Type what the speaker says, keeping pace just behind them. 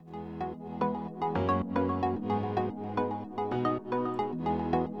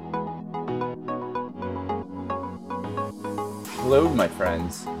Hello, my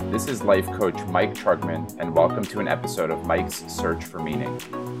friends. This is life coach Mike Trugman, and welcome to an episode of Mike's Search for Meaning.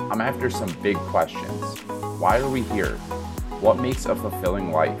 I'm after some big questions. Why are we here? What makes a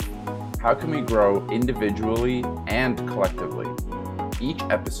fulfilling life? How can we grow individually and collectively? Each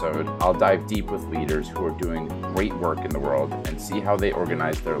episode, I'll dive deep with leaders who are doing great work in the world and see how they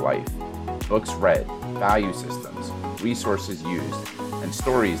organize their life. Books read, value systems, resources used, and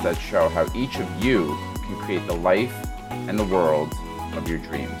stories that show how each of you can create the life and the world of your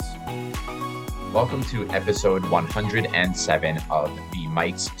dreams. Welcome to episode 107 of the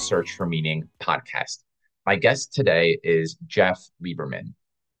Mike's Search for Meaning podcast. My guest today is Jeff Lieberman.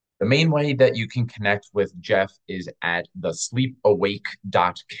 The main way that you can connect with Jeff is at the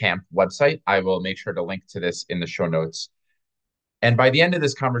sleepawake.camp website. I will make sure to link to this in the show notes. And by the end of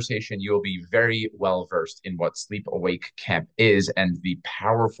this conversation, you will be very well versed in what Sleep Awake Camp is and the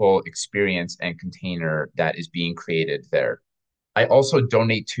powerful experience and container that is being created there. I also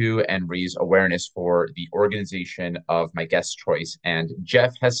donate to and raise awareness for the organization of my guest's choice. And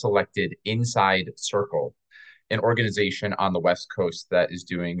Jeff has selected Inside Circle, an organization on the West Coast that is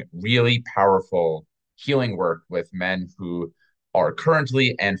doing really powerful healing work with men who are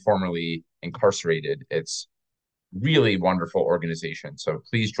currently and formerly incarcerated. It's really wonderful organization. So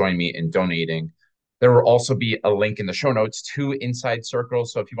please join me in donating. There will also be a link in the show notes to Inside Circle.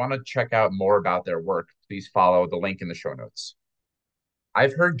 So if you want to check out more about their work, please follow the link in the show notes.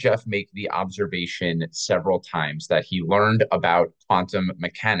 I've heard Jeff make the observation several times that he learned about quantum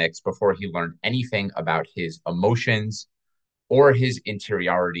mechanics before he learned anything about his emotions or his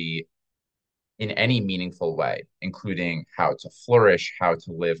interiority in any meaningful way, including how to flourish, how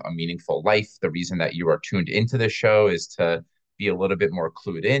to live a meaningful life. The reason that you are tuned into this show is to be a little bit more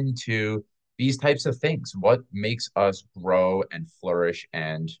clued into these types of things. What makes us grow and flourish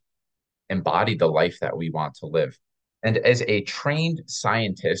and embody the life that we want to live? And as a trained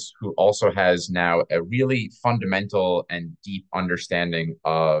scientist who also has now a really fundamental and deep understanding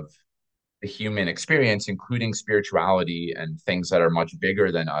of the human experience, including spirituality and things that are much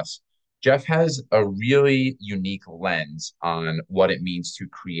bigger than us, Jeff has a really unique lens on what it means to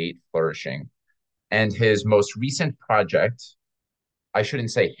create flourishing. And his most recent project, I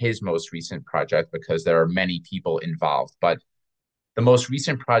shouldn't say his most recent project because there are many people involved, but the most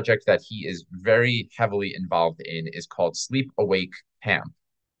recent project that he is very heavily involved in is called Sleep Awake Camp.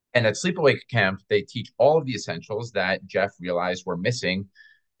 And at Sleep Awake Camp, they teach all of the essentials that Jeff realized were missing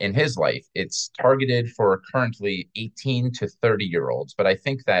in his life. It's targeted for currently 18 to 30-year-olds, but I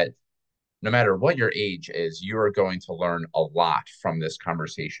think that no matter what your age is, you are going to learn a lot from this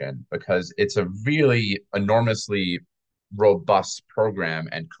conversation because it's a really enormously robust program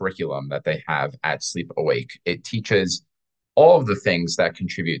and curriculum that they have at Sleep Awake. It teaches all of the things that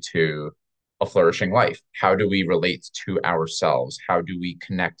contribute to a flourishing life. How do we relate to ourselves? How do we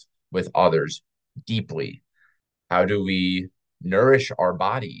connect with others deeply? How do we nourish our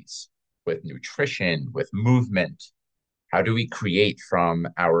bodies with nutrition, with movement? How do we create from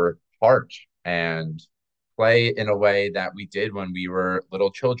our heart and play in a way that we did when we were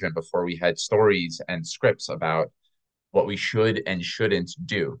little children before we had stories and scripts about what we should and shouldn't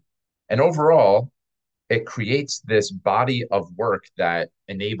do? And overall, it creates this body of work that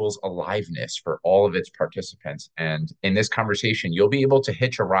enables aliveness for all of its participants. And in this conversation, you'll be able to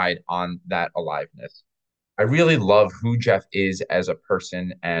hitch a ride on that aliveness. I really love who Jeff is as a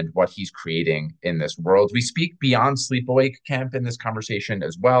person and what he's creating in this world. We speak beyond Sleep Awake Camp in this conversation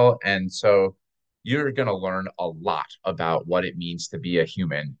as well. And so you're going to learn a lot about what it means to be a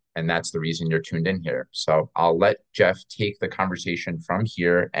human. And that's the reason you're tuned in here. So I'll let Jeff take the conversation from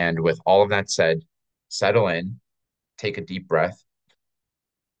here. And with all of that said, settle in, take a deep breath,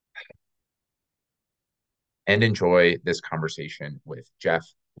 and enjoy this conversation with Jeff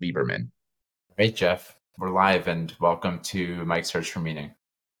Lieberman. Great, Jeff. We're live and welcome to Mike's Search for Meaning.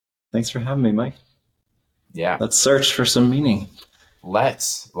 Thanks for having me, Mike. Yeah. Let's search for some meaning.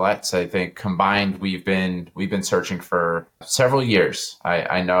 Let's. I think combined, we've been searching for several years.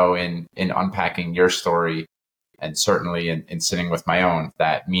 I know in unpacking your story and certainly in sitting with my own,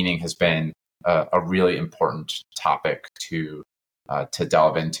 that meaning has been a really important topic to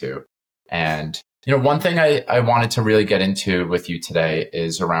delve into. And one thing I wanted to really get into with you today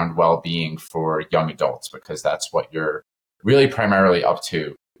is around well-being for young adults, because that's what you're really primarily up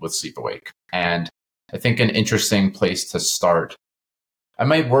to with Sleep Awake. And I think an interesting place to start, I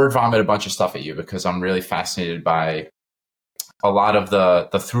might word vomit a bunch of stuff at you because I'm really fascinated by a lot of the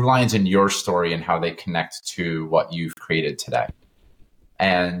through lines in your story and how they connect to what you've created today.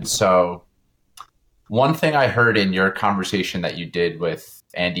 And so one thing I heard in your conversation that you did with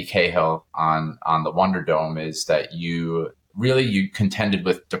Andy Cahill on the Wonder Dome is that you really you contended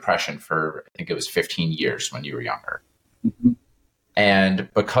with depression for, I think it was 15 years when you were younger. Mhm. And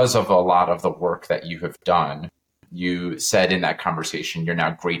because of a lot of the work that you have done, you said in that conversation, you're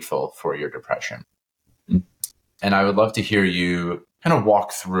now grateful for your depression. Mhm. And I would love to hear you kind of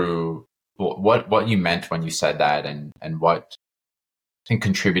walk through what you meant when you said that, and what I think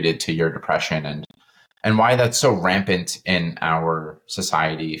contributed to your depression, and why that's so rampant in our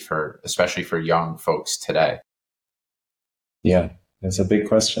society, especially for young folks today. Yeah, it's a big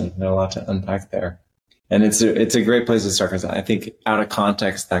question. There's a lot to unpack there. And it's a great place to start, because I think out of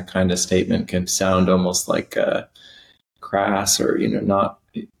context, that kind of statement can sound almost like crass, or not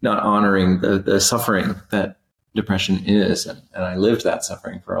honoring the suffering that depression is. And I lived that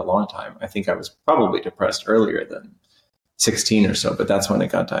suffering for a long time. I think I was probably depressed earlier than 16 or so, but that's when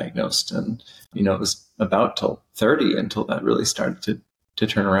it got diagnosed. And it was about till 30 until that really started to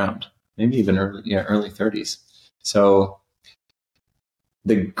turn around. Maybe even early 30s. So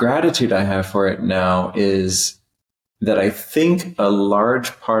the gratitude I have for it now is that I think a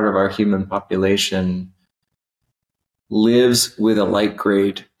large part of our human population lives with a light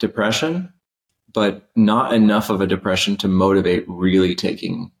grade depression, but not enough of a depression to motivate really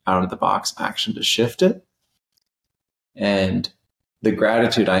taking out of the box action to shift it. And the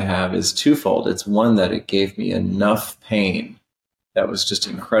gratitude I have is twofold. It's one, that it gave me enough pain that was just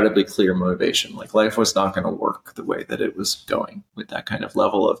incredibly clear motivation. Like, life was not going to work the way that it was going with that kind of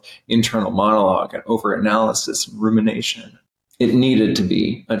level of internal monologue and over-analysis and rumination. It needed to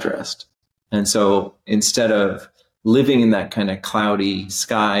be addressed. And so instead of living in that kind of cloudy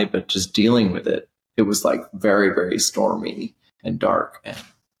sky, but just dealing with it, it was like very, very stormy and dark, and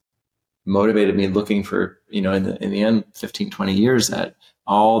motivated me looking for, in the end, 15, 20 years at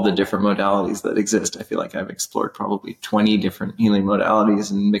all the different modalities that exist. I feel like I've explored probably 20 different healing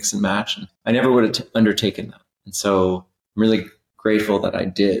modalities and mix and match, and I never would have undertaken that. And so I'm really grateful that I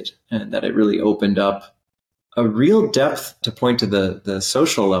did, and that it really opened up a real depth, to point to the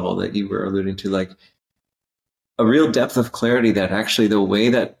social level that you were alluding to, like a real depth of clarity that actually the way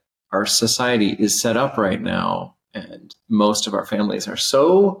that our society is set up right now, and most of our families are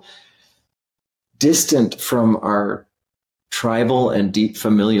so distant from our tribal and deep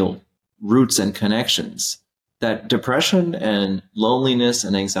familial roots and connections, that depression and loneliness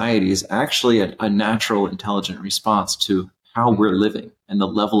and anxiety is actually a natural, intelligent response to how we're living and the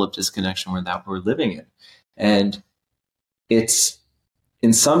level of disconnection that we're living in. And it's,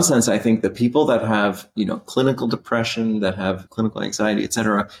 in some sense, I think the people that have, clinical depression, that have clinical anxiety, et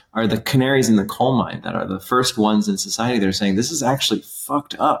cetera, are the canaries in the coal mine, that are the first ones in society that are saying, this is actually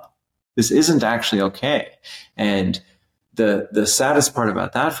fucked up. This isn't actually okay. And the saddest part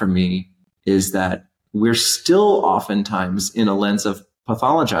about that for me is that we're still oftentimes in a lens of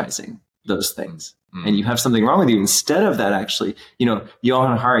pathologizing those things. And you have something wrong with you. Instead of that, actually,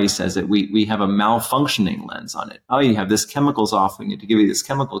 Johann Hari says that we have a malfunctioning lens on it. Oh, you have this chemical's off. We need to give you this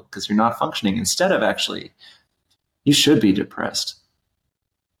chemical because you're not functioning. Instead of actually, you should be depressed.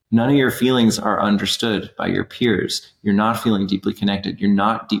 None of your feelings are understood by your peers. You're not feeling deeply connected. You're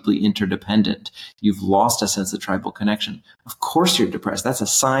not deeply interdependent. You've lost a sense of tribal connection. Of course you're depressed. That's a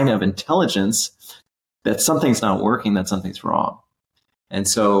sign of intelligence that something's not working, that something's wrong. And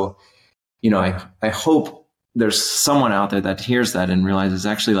so, I hope there's someone out there that hears that and realizes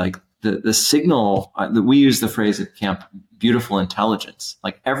actually, like, the signal that we use the phrase at camp, beautiful intelligence.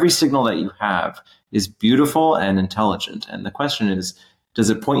 Like, every signal that you have is beautiful and intelligent. And the question is, does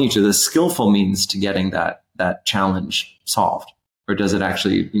it point you to the skillful means to getting that challenge solved? Or does it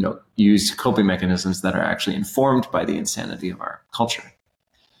actually, use coping mechanisms that are actually informed by the insanity of our culture?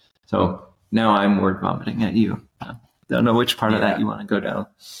 So now I'm word vomiting at you. Don't know which part of that you want to go down.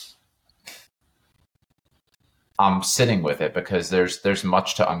 I'm sitting with it because there's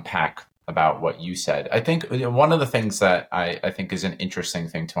much to unpack about what you said. I think one of the things that I think is an interesting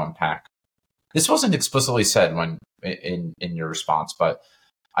thing to unpack, this wasn't explicitly said when in your response, but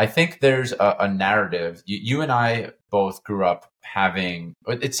I think there's a narrative. You and I both grew up having,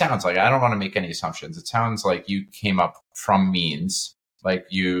 it sounds like, I don't want to make any assumptions. It sounds like you came up from means, like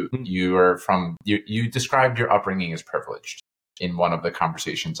you were from, you described your upbringing as privileged in one of the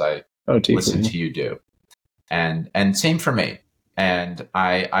conversations I listened to you do. And same for me. And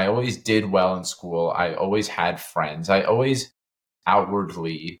I always did well in school. I always had friends. I always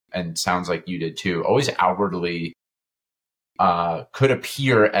outwardly, and sounds like you did too, always outwardly could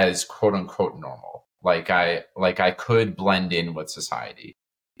appear as quote unquote normal. Like I could blend in with society.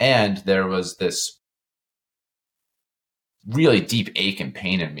 And there was this really deep ache and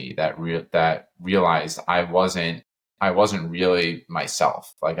pain in me that realized I wasn't really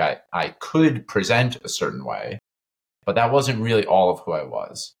myself. Like I could present a certain way, but that wasn't really all of who I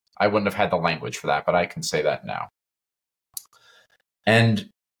was. I wouldn't have had the language for that, but I can say that now. And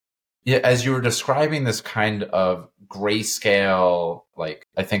yeah, as you were describing this kind of grayscale, like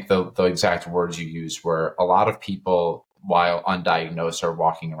I think the exact words you used were a lot of people, while undiagnosed, are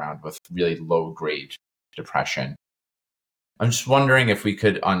walking around with really low grade depression. I'm just wondering if we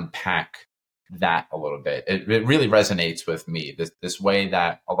could unpack that a little bit. It really resonates with me, this way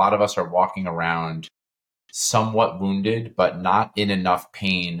that a lot of us are walking around somewhat wounded, but not in enough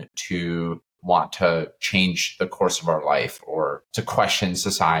pain to want to change the course of our life or to question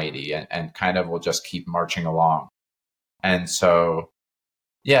society, and kind of will just keep marching along. And so,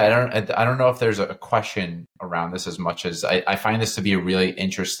 yeah, I don't know if there's a question around this as much as I find this to be a really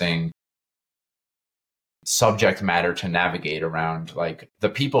interesting subject matter to navigate around, like the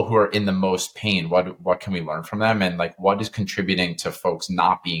people who are in the most pain. What can we learn from them, and like what is contributing to folks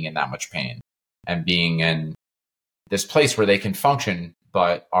not being in that much pain and being in this place where they can function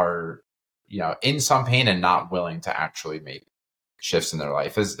but are, in some pain and not willing to actually make shifts in their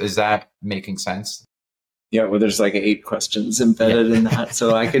life. Is that making sense? Yeah, well, there's like 8 questions embedded in that,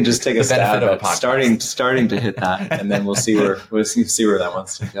 so I can just take a stab at starting to hit that, and then we'll see where that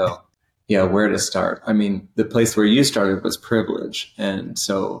wants to go. Yeah, where to start? I mean, the place where you started was privilege, and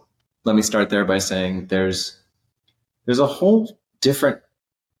so let me start there by saying there's a whole different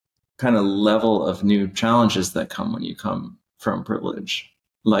kind of level of new challenges that come when you come from privilege.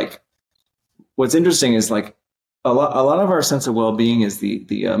 Like, what's interesting is like a lot of our sense of well-being is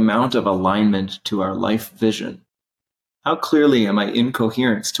the amount of alignment to our life vision. How clearly am I in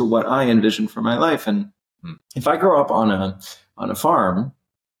coherence to what I envision for my life? And if I grow up on a farm,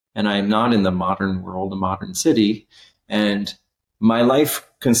 and I'm not in the modern world, a modern city, and my life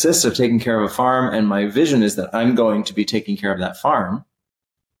consists of taking care of a farm, and my vision is that I'm going to be taking care of that farm,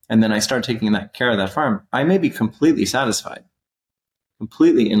 and then I start taking care of that farm, I may be completely satisfied,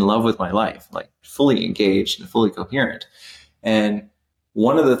 completely in love with my life, like fully engaged and fully coherent. And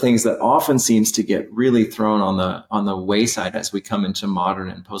one of the things that often seems to get really thrown on the wayside as we come into modern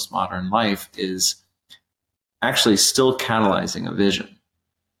and postmodern life is actually still catalyzing a vision.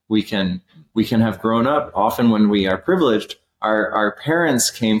 We can have grown up, often when we are privileged, our parents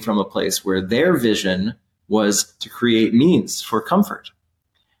came from a place where their vision was to create means for comfort.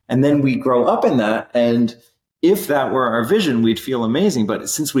 And then we grow up in that, and if that were our vision, we'd feel amazing. But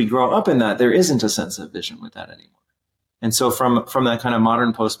since we grow up in that, there isn't a sense of vision with that anymore. And so from that kind of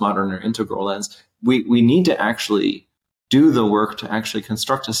modern, postmodern, or integral lens, we need to actually do the work to actually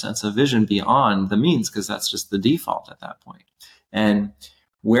construct a sense of vision beyond the means, because that's just the default at that point. And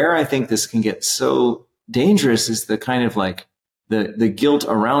where I think this can get so dangerous is the kind of like the guilt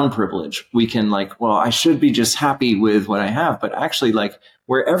around privilege. We can like, well, I should be just happy with what I have, but actually like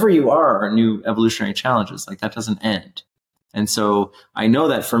wherever you are new evolutionary challenges, like that doesn't end. And so I know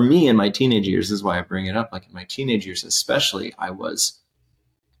that for me in my teenage years, this is why I bring it up, like in my teenage years especially, I was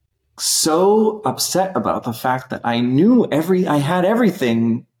so upset about the fact that I had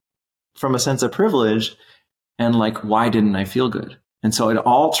everything from a sense of privilege, and like, why didn't I feel good? And so it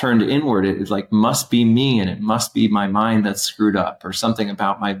all turned inward. It like must be me, and it must be my mind that's screwed up, or something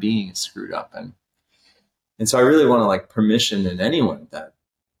about my being is screwed up. And so I really want to like permission in anyone that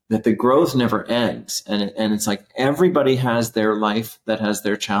the growth never ends. And it's like everybody has their life that has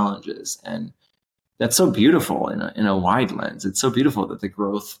their challenges. And that's so beautiful in a wide lens. It's so beautiful that the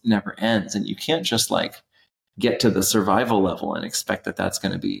growth never ends. And you can't just like get to the survival level and expect that that's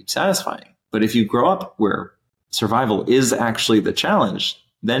going to be satisfying. But if you grow up where survival is actually the challenge,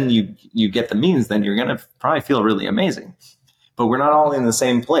 then you get the means, then you're going to probably feel really amazing. But we're not all in the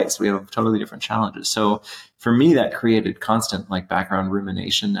same place. We have totally different challenges. So for me, that created constant like background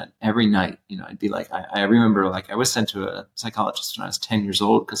rumination that every night, I'd be like, I remember like I was sent to a psychologist when I was 10 years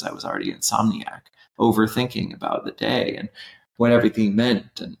old because I was already insomniac, overthinking about the day and what everything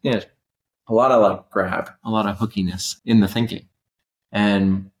meant. And a lot of like grab, a lot of hookiness in the thinking.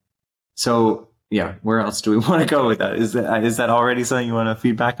 And so, yeah, where else do we want to go with that? Is that already something you want to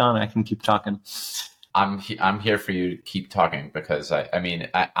feedback on? I can keep talking. I'm here for you to keep talking, because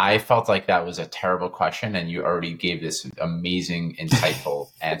I felt like that was a terrible question, and you already gave this amazing, insightful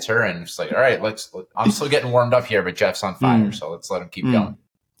answer. And it's like, all right, I'm still getting warmed up here, but Jeff's on fire, so let's let him keep going.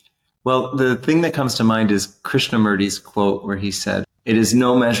 Well, the thing that comes to mind is Krishnamurti's quote where he said, "It is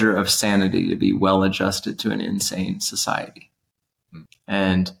no measure of sanity to be well adjusted to an insane society."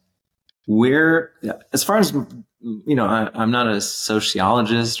 And as far as, I'm not a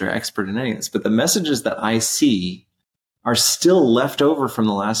sociologist or expert in any of this, but the messages that I see are still left over from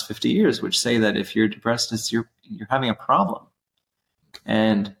the last 50 years, which say that if you're depressed, you're having a problem.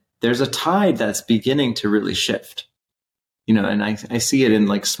 And there's a tide that's beginning to really shift. and I see it in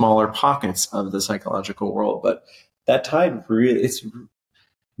like smaller pockets of the psychological world, but that tide really, it's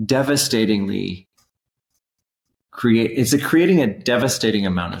devastatingly creating a devastating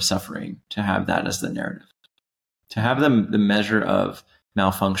amount of suffering to have that as the narrative, to have the measure of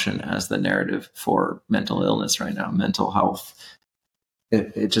malfunction as the narrative for mental illness right now, mental health.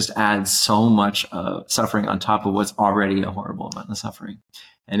 It just adds so much suffering on top of what's already a horrible amount of suffering.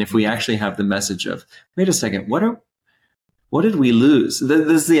 And if we actually have the message of, wait a second, what did we lose?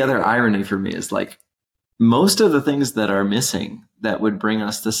 This is the other irony for me, is like most of the things that are missing that would bring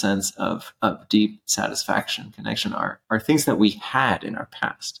us the sense of deep satisfaction, connection are things that we had in our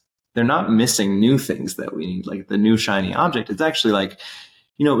past. They're not missing new things that we need, like the new shiny object. It's actually like,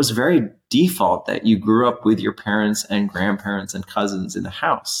 it was very default that you grew up with your parents and grandparents and cousins in the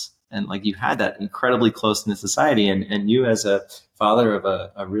house. And like you had that incredibly close-knit society. And you as a father of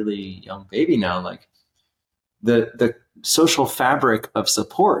a really young baby now, like the social fabric of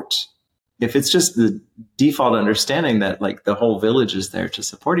support, if it's just the default understanding that like the whole village is there to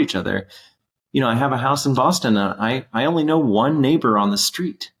support each other, I have a house in Boston. And I only know one neighbor on the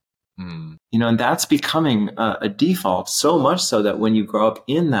street. And that's becoming a default, so much so that when you grow up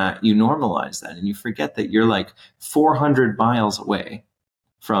in that, you normalize that and you forget that you're like 400 miles away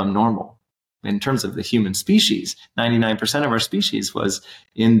from normal. In terms of the human species, 99% of our species was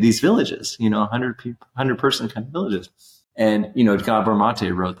in these villages, 100 person kind of villages. And, Gabor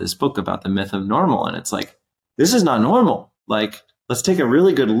Mate wrote this book about the myth of normal. And it's like, this is not normal. Like, let's take a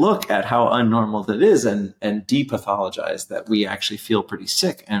really good look at how unnormal that is and depathologize that we actually feel pretty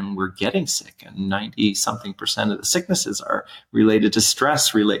sick and we're getting sick. And 90 something percent of the sicknesses are related to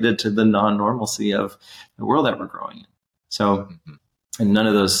stress, related to the non-normalcy of the world that we're growing in. So, and none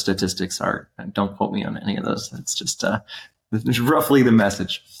of those statistics don't quote me on any of those. It's just roughly the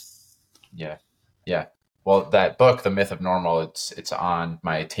message. Yeah. Yeah. Well, that book, The Myth of Normal, it's on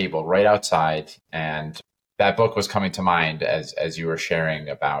my table right outside. And that book was coming to mind as you were sharing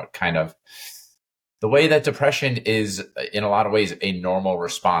about kind of the way that depression is, in a lot of ways, a normal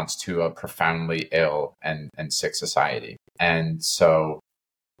response to a profoundly ill and sick society. And so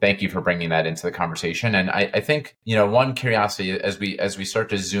thank you for bringing that into the conversation. And I think, one curiosity as we start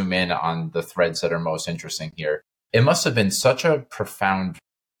to zoom in on the threads that are most interesting here, it must have been such a profound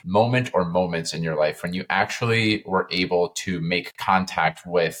moment or moments in your life when you actually were able to make contact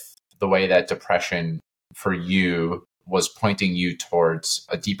with the way that depression for you was pointing you towards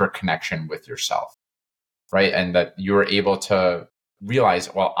a deeper connection with yourself, right? And that you were able to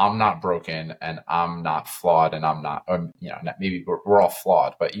realize, well, I'm not broken and I'm not flawed and I'm not, maybe we're all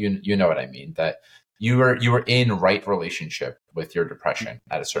flawed, but you know what I mean, that you were in right relationship with your depression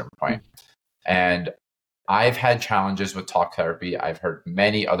at a certain point. And I've had challenges with talk therapy. I've heard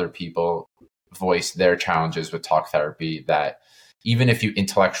many other people voice their challenges with talk therapy, that even if you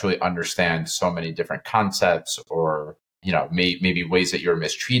intellectually understand so many different concepts or, maybe ways that you're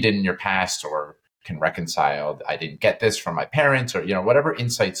mistreated in your past or can reconcile, I didn't get this from my parents or, whatever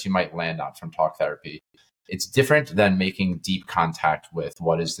insights you might land on from talk therapy, it's different than making deep contact with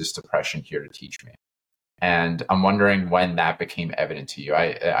what is this depression here to teach me. And I'm wondering when that became evident to you.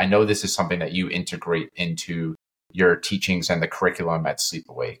 I know this is something that you integrate into your teachings and the curriculum at Sleep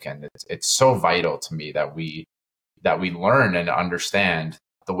Awake. And it's so vital to me that we learn and understand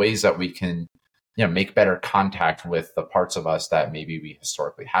the ways that we can, make better contact with the parts of us that maybe we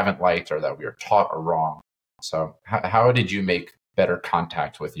historically haven't liked or that we were taught are wrong. So how did you make better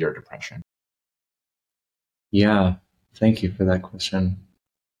contact with your depression? Yeah, thank you for that question.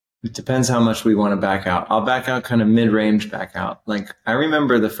 It depends how much we want to back out. I'll back out kind of mid-range back out. Like I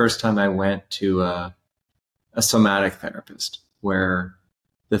remember the first time I went to a somatic therapist where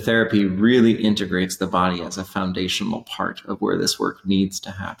the therapy really integrates the body as a foundational part of where this work needs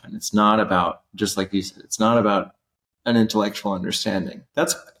to happen. It's not about, just like you said, it's not about an intellectual understanding.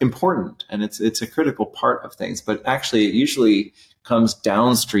 That's important and it's a critical part of things, but actually it usually comes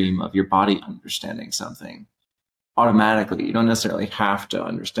downstream of your body understanding something automatically. You don't necessarily have to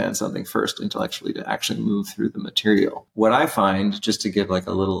understand something first intellectually to actually move through the material. What I find, just to give like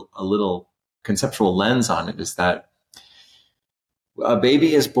a little conceptual lens on it, is that a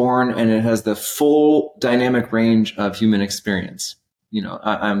baby is born and it has the full dynamic range of human experience.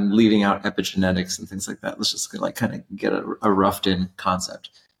 I'm leaving out epigenetics and things like that. Let's just like kind of get a roughed in concept.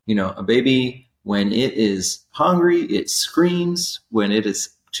 A baby, when it is hungry, it screams. When it is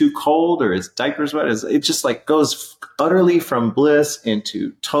too cold or its diaper's wet, it just like goes utterly from bliss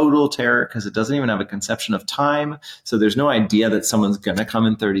into total terror because it doesn't even have a conception of time. So there's no idea that someone's going to come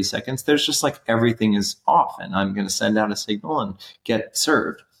in 30 seconds. There's just like everything is off and I'm going to send out a signal and get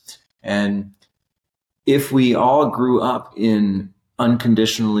served. And if we all grew up in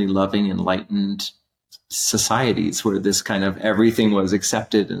unconditionally loving, enlightened societies where this kind of everything was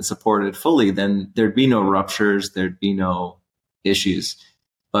accepted and supported fully, then there'd be no ruptures, there'd be no issues.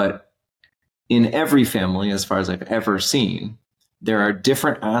 But in every family, as far as I've ever seen, there are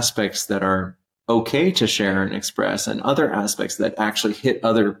different aspects that are okay to share and express, and other aspects that actually hit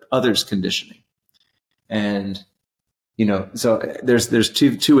others' conditioning. And so there's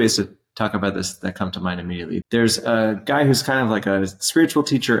two ways to talk about this that come to mind immediately. There's a guy who's kind of like a spiritual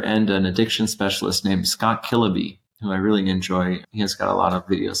teacher and an addiction specialist named Scott Killaby, who I really enjoy. He has got a lot of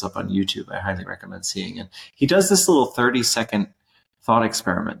videos up on YouTube I highly recommend seeing. And he does this little 30-second thought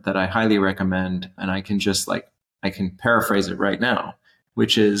experiment that I highly recommend. And I can paraphrase it right now,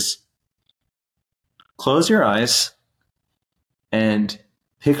 which is close your eyes and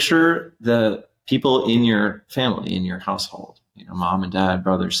picture the people in your family, in your household, mom and dad,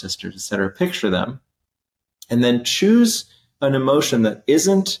 brothers, sisters, etc. Picture them, and then choose an emotion that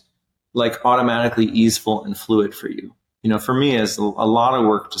isn't like automatically easeful and fluid for you. For me, it's a lot of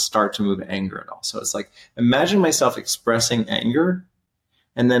work to start to move anger and all. So it's like, imagine myself expressing anger,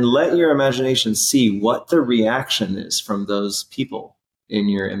 and then let your imagination see what the reaction is from those people in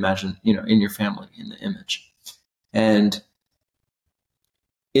your in your family, in the image. And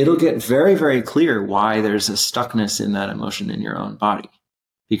it'll get very, very clear why there's a stuckness in that emotion in your own body.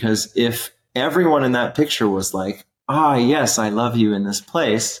 Because if everyone in that picture was like, yes, I love you in this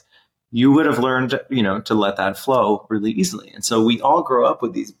place, you would have learned, to let that flow really easily. And so we all grow up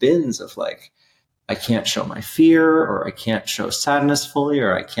with these bins of like, I can't show my fear, or I can't show sadness fully,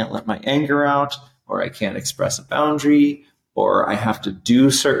 or I can't let my anger out, or I can't express a boundary, or I have to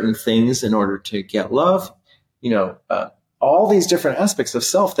do certain things in order to get love. All these different aspects of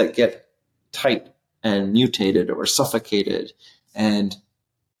self that get tight and mutated or suffocated. And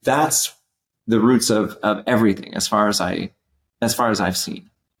that's the roots of everything as far as I've seen.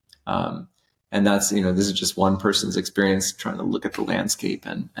 And that's, this is just one person's experience trying to look at the landscape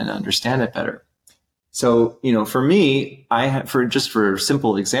and understand it better. So, for me, for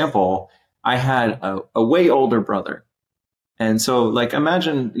simple example, I had a way older brother. And so like,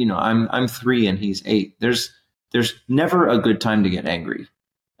 imagine, I'm 3 and he's 8. There's never a good time to get angry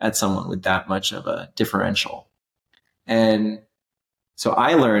at someone with that much of a differential. And so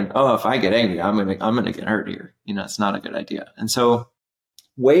I learned, if I get angry, I'm gonna get hurt here. It's not a good idea. And so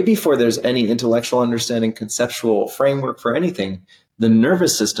way before there's any intellectual understanding, conceptual framework for anything, the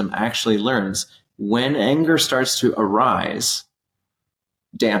nervous system actually learns when anger starts to arise,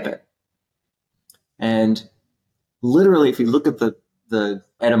 dampen. And literally, if you look at the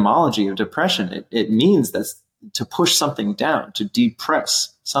etymology of depression, it means that's to push something down, to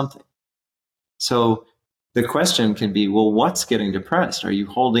depress something. So the question can be, well, what's getting depressed? Are you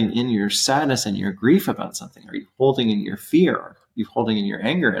holding in your sadness and your grief about something? Are you holding in your fear? Are you holding in your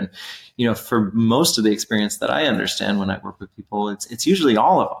anger? And, for most of the experience that I understand when I work with people, it's usually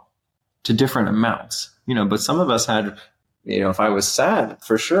all of them to different amounts, but some of us had, if I was sad,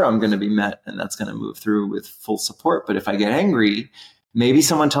 for sure, I'm going to be met and that's going to move through with full support. But if I get angry, maybe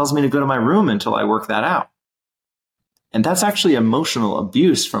someone tells me to go to my room until I work that out. And that's actually emotional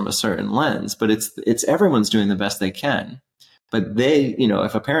abuse from a certain lens, but it's everyone's doing the best they can. But they,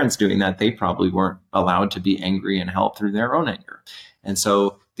 if a parent's doing that, they probably weren't allowed to be angry and help through their own anger. And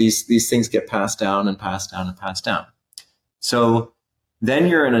so these things get passed down and passed down and passed down. So then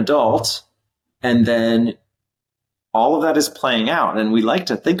you're an adult, and then all of that is playing out. And we like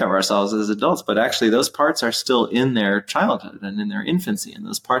to think of ourselves as adults, but actually those parts are still in their childhood and in their infancy. And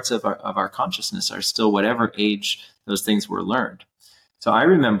those parts of our consciousness are still whatever age those things were learned. So I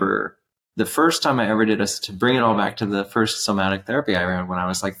remember the first time I ever did this, to bring it all back to the first somatic therapy I ran when I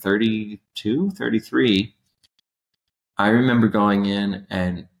was like 32, 33, I remember going in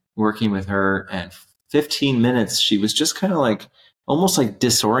and working with her, and 15 minutes, she was just kind of like, almost like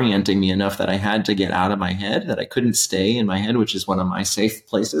disorienting me enough that I had to get out of my head, that I couldn't stay in my head, which is one of my safe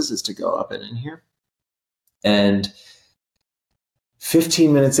places, is to go up and in here. And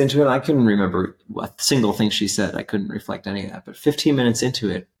 15 minutes into it, I couldn't remember a single thing she said. I couldn't reflect any of that. But 15 minutes into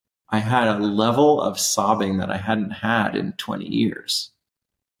it, I had a level of sobbing that I hadn't had in 20 years,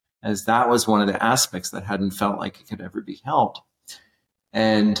 as that was one of the aspects that hadn't felt like it could ever be helped.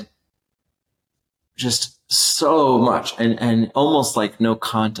 And just so much, and almost like no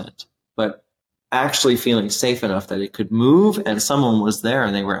content, but actually feeling safe enough that it could move, and someone was there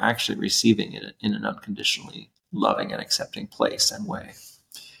and they were actually receiving it in an unconditionally loving and accepting place and way.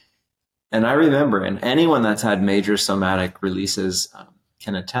 And I remember, and anyone that's had major somatic releases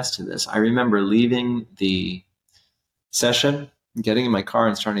can attest to this, I remember leaving the session getting in my car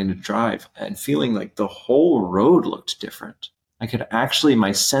and starting to drive and feeling like the whole road looked different. I could actually,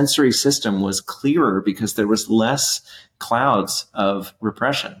 my sensory system was clearer because there was less clouds of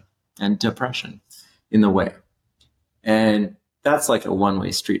repression and depression in the way. And that's like a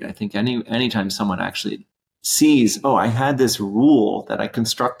one-way street. I think anytime someone actually sees, oh, I had this rule that I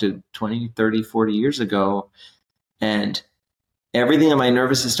constructed 20, 30, 40 years ago, and everything in my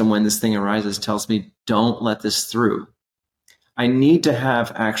nervous system when this thing arises tells me, don't let this through. I need to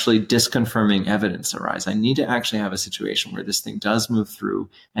have actually disconfirming evidence arise. I need to actually have a situation where this thing does move through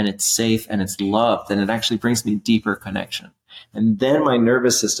and it's safe and it's loved, and it actually brings me deeper connection. And then my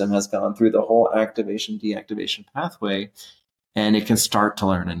nervous system has gone through the whole activation, deactivation pathway, and it can start to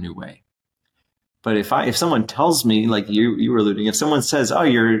learn a new way. But if someone tells me, like you were alluding, if someone says, oh,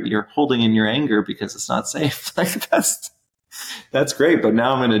 you're holding in your anger because it's not safe, like that's great. But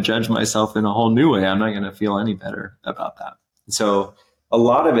now I'm going to judge myself in a whole new way. I'm not going to feel any better about that. So a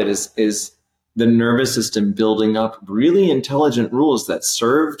lot of it is the nervous system building up really intelligent rules that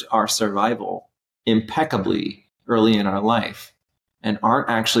served our survival impeccably early in our life and aren't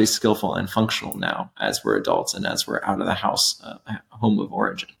actually skillful and functional now as we're adults and as we're out of the house, home of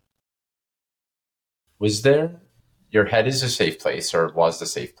origin. Was there, your head is a safe place, or was the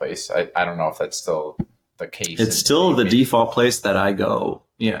safe place? I don't know if that's still the case. It's still the default place that I go,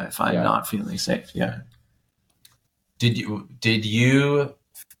 if I'm not feeling safe. Yeah.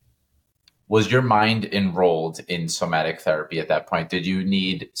 Was your mind enrolled in somatic therapy at that point? Did you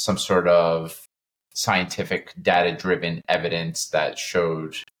need some sort of scientific data-driven evidence that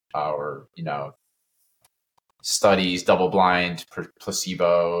showed studies, double-blind,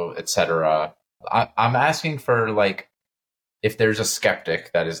 placebo, etc.? I'm asking for, like, if there's a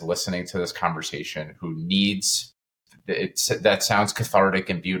skeptic that is listening to this conversation who needs that sounds cathartic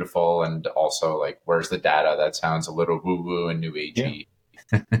and beautiful, and also, like, where's the data? That sounds a little woo-woo and new agey.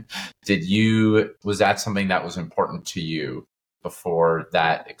 Yeah. Was that something that was important to you before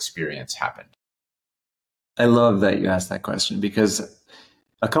that experience happened? I love that you asked that question, because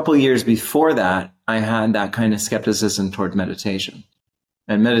a couple of years before that, I had that kind of skepticism toward meditation.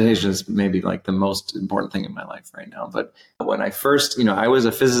 And meditation is maybe like the most important thing in my life right now. But when I first, I was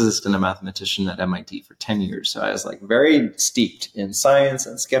a physicist and a mathematician at MIT for 10 years. So I was like very steeped in science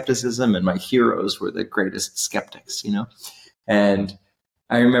and skepticism, and my heroes were the greatest skeptics, And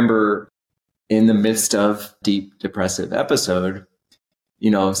I remember in the midst of deep depressive episode,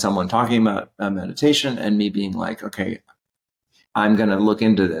 someone talking about meditation and me being like, okay, I'm going to look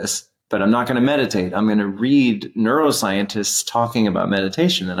into this, but I'm not going to meditate. I'm going to read neuroscientists talking about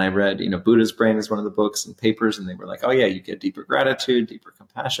meditation. And I read, Buddha's Brain is one of the books and papers. And they were like, oh yeah, you get deeper gratitude, deeper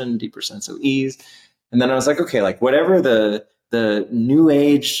compassion, deeper sense of ease. And then I was like, okay, like whatever the new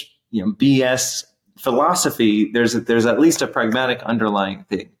age, BS philosophy, there's at least a pragmatic underlying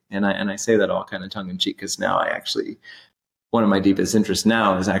thing. And I say that all kind of tongue in cheek, because now one of my deepest interests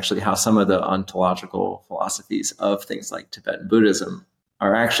now is actually how some of the ontological philosophies of things like Tibetan Buddhism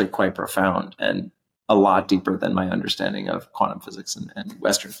are actually quite profound and a lot deeper than my understanding of quantum physics and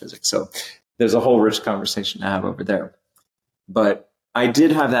Western physics. So there's a whole rich conversation to have over there. But I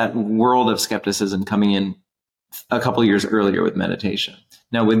did have that world of skepticism coming in a couple of years earlier with meditation.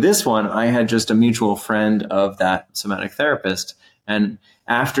 Now with this one, I had just a mutual friend of that somatic therapist. And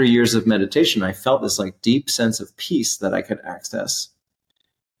after years of meditation, I felt this like deep sense of peace that I could access.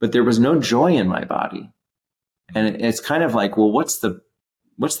 But there was no joy in my body. And it's kind of like, well, what's the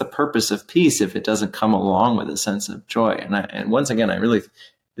purpose of peace if it doesn't come along with a sense of joy? And once again,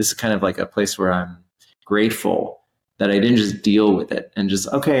 this is kind of like a place where I'm grateful that I didn't just deal with it and just,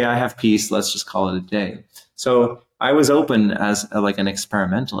 okay, I have peace, let's just call it a day. So I was open as like an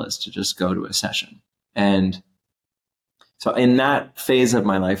experimentalist to just go to a session. And so in that phase of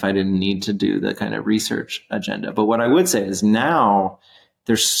my life, I didn't need to do the kind of research agenda. But what I would say is now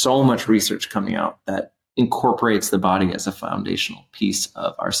there's so much research coming out that incorporates the body as a foundational piece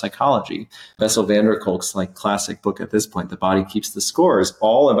of our psychology. Bessel van der Kolk's like classic book at this point, The Body Keeps the Score, is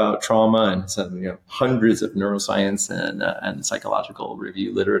all about trauma, and so, hundreds of neuroscience and psychological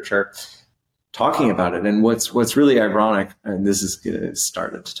review literature talking about it. And what's really ironic, and this is going to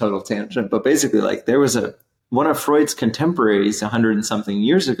start a total tangent, but basically, like, there was one of Freud's contemporaries 100 and something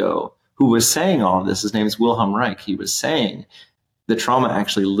years ago who was saying all of this. His name is Wilhelm Reich. He was saying the trauma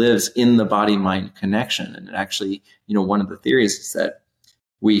actually lives in the body-mind connection. And it actually, one of the theories is that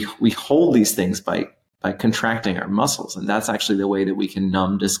we hold these things by contracting our muscles. And that's actually the way that we can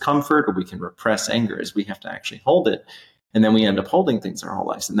numb discomfort, or we can repress anger, is we have to actually hold it. And then we end up holding things our whole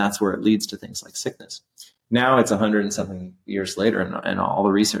lives. And that's where it leads to things like sickness. Now it's 100 and something years later, and all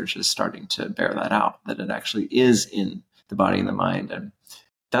the research is starting to bear that out, that it actually is in the body and the mind. And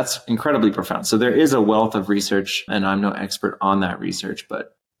that's incredibly profound. So there is a wealth of research, and I'm no expert on that research,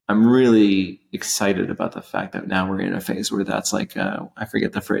 but I'm really excited about the fact that now we're in a phase where that's like, I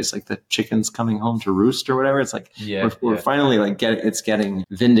forget the phrase, like the chicken's coming home to roost or whatever. It's like, we're finally like getting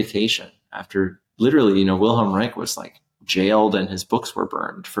vindication after literally, you know, Wilhelm Reich was like jailed and his books were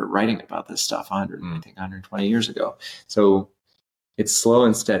burned for writing about this stuff 120 years ago. So it's slow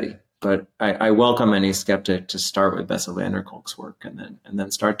and steady, but I welcome any skeptic to start with Bessel van der Kolk's work and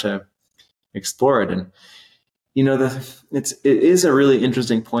then start to explore it. And you know, it is a really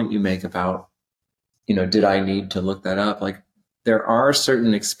interesting point you make about, you know, did I need to look that up? Like, there are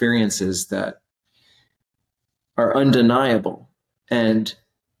certain experiences that are undeniable, and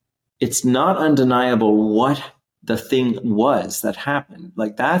it's not undeniable what the thing was that happened.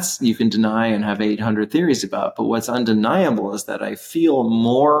 Like, that's, you can deny and have 800 theories about, but what's undeniable is that I feel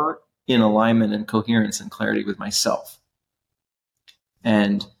more in alignment and coherence and clarity with myself.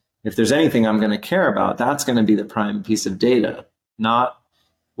 And if there's anything I'm going to care about, that's going to be the prime piece of data, not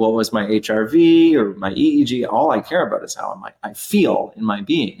what was my HRV or my EEG. All I care about is how I feel in my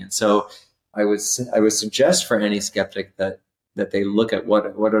being. And so I would suggest for any skeptic that they look at what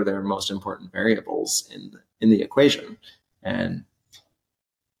are their most important variables in the equation. And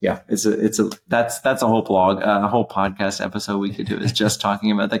yeah, that's a whole blog, a whole podcast episode we could do is just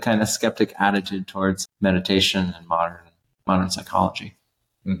talking about the kind of skeptic attitude towards meditation and modern psychology.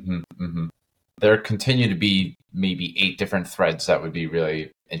 Mm-hmm, mm-hmm. There continue to be maybe 8 different threads that would be really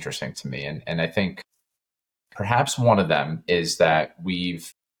interesting to me. And I think perhaps one of them is that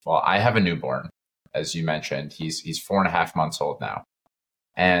I have a newborn, as you mentioned. He's 4.5 months old now.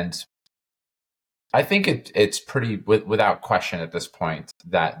 And I think it's pretty, without question at this point,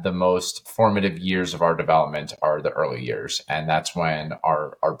 that the most formative years of our development are the early years. And that's when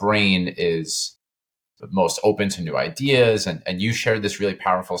our brain is most open to new ideas. And you shared this really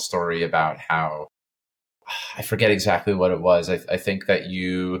powerful story about how, I forget exactly what it was. I think that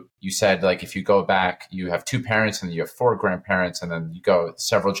you said, like, if you go back, you have 2 parents and you have 4 grandparents, and then you go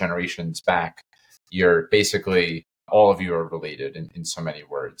several generations back, you're basically, all of you are related in so many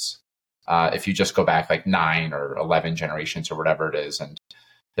words. If you just go back like 9 or 11 generations or whatever it is. And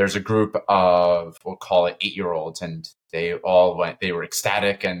there's a group of, we'll call it 8-year-olds, and they were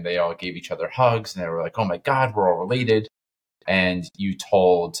ecstatic and they all gave each other hugs and they were like, oh my God, we're all related. And you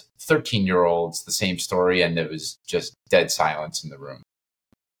told 13-year-olds the same story and it was just dead silence in the room.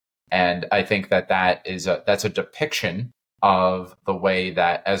 And I think that's a depiction of the way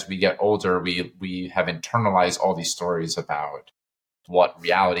that as we get older, we have internalized all these stories about what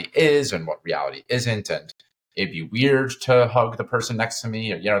reality is and what reality isn't. And it'd be weird to hug the person next to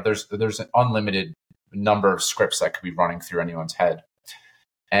me. You know, there's an unlimited number of scripts that could be running through anyone's head.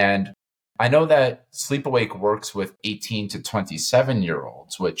 And I know that Sleep Awake works with 18 to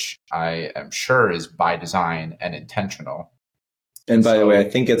 27-year-olds, which I am sure is by design and intentional. And by the way, I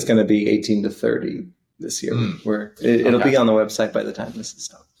think it's going to be 18 to 30 this year. Where it'll be on the website by the time this is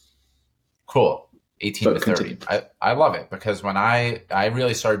done. Cool. 18 to 30. I love it, because when I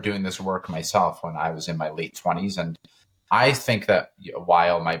really started doing this work myself when I was in my late 20s, and I think that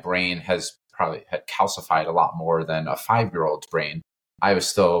while my brain had calcified a lot more than a 5-year-old's brain, I was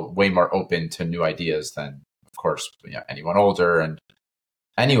still way more open to new ideas than, of course, anyone older. And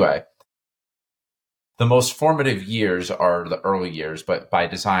anyway, the most formative years are the early years, but by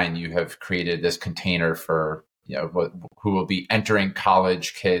design, you have created this container for who will be entering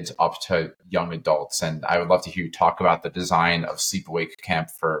college kids up to young adults. And I would love to hear you talk about the design of Sleep Awake Camp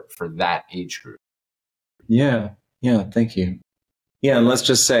for that age group. Yeah, thank you. Yeah, and let's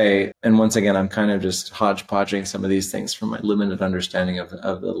just say, and once again, I'm kind of just hodgepodging some of these things from my limited understanding of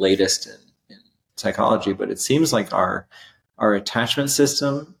the latest in psychology, but it seems like our attachment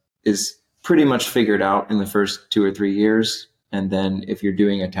system is pretty much figured out in the first 2 or 3 years. And then if you're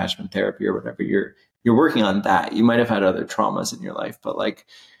doing attachment therapy or whatever, you're working on that. You might have had other traumas in your life, but like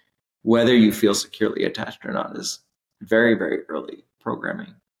whether you feel securely attached or not is very, very early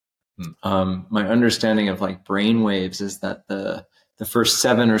programming. My understanding of like brain waves is that the first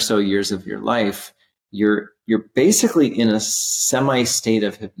 7 or so years of your life, you're basically in a semi state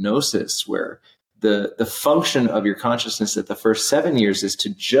of hypnosis where the function of your consciousness at the first 7 years is to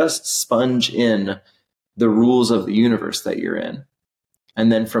just sponge in the rules of the universe that you're in.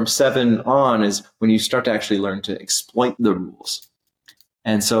 And then from 7 on is when you start to actually learn to exploit the rules.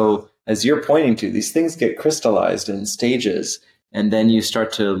 And so as you're pointing to, these things get crystallized in stages, and then you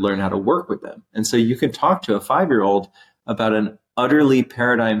start to learn how to work with them. And so you can talk to a 5-year-old about an utterly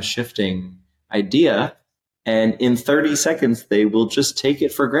paradigm shifting idea, And in 30 seconds, they will just take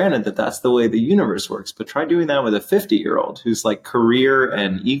it for granted that that's the way the universe works. But try doing that with a 50-year-old whose like career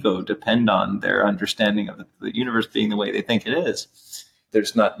and ego depend on their understanding of the universe being the way they think it is.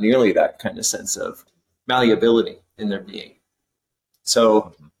 There's not nearly that kind of sense of malleability in their being.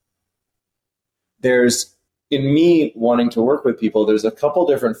 So there's, in me wanting to work with people, there's a couple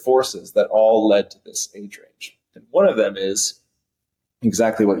different forces that all led to this age range. And one of them is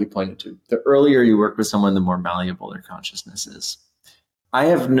exactly what you pointed to. The earlier you work with someone, the more malleable their consciousness is. I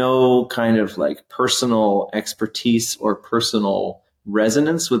have no kind of like personal expertise or personal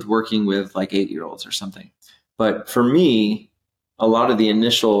resonance with working with like 8-year-olds or something. But for me, a lot of the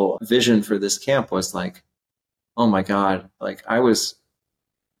initial vision for this camp was like, oh my God, like I was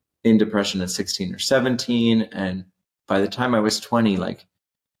in depression at 16 or 17. And by the time I was 20, like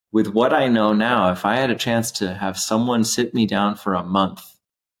with what I know now, if I had a chance to have someone sit me down for a month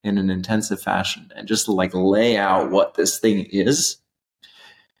in an intensive fashion and just like lay out what this thing is,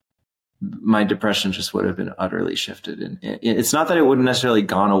 my depression just would have been utterly shifted. And it's not that it wouldn't necessarily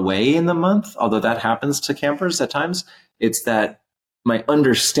gone away in the month, although that happens to campers at times. It's that my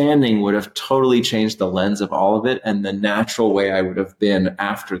understanding would have totally changed the lens of all of it. And the natural way I would have been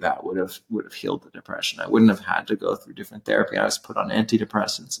after that would have healed the depression. I wouldn't have had to go through different therapy. I was put on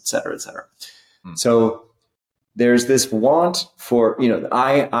antidepressants, et cetera, et cetera. So there's this want for,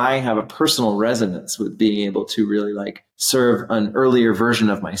 I have a personal resonance with being able to really like serve an earlier version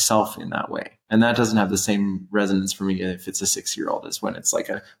of myself in that way. And that doesn't have the same resonance for me if it's a 6-year-old as when it's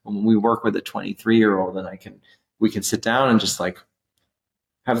like when we work with a 23-year-old and we can sit down and just like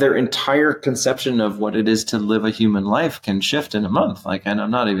have their entire conception of what it is to live a human life can shift in a month. Like, and I'm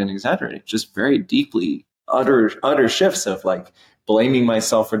not even exaggerating, just very deeply utter shifts of like blaming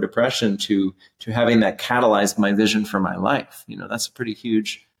myself for depression to having that catalyze my vision for my life. That's a pretty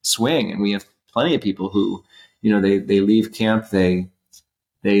huge swing. And we have plenty of people who, they leave camp, they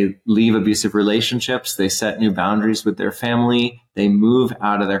leave abusive relationships, they set new boundaries with their family, they move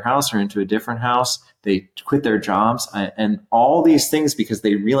out of their house or into a different house, they quit their jobs, and all these things because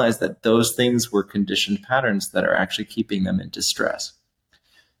they realize that those things were conditioned patterns that are actually keeping them in distress.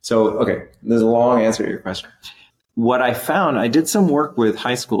 So, okay, there's a long answer to your question. What I found, I did some work with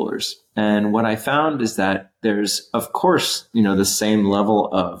high schoolers, and what I found is that there's, of course, the same level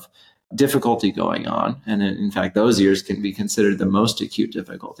of difficulty going on. And in fact, those years can be considered the most acute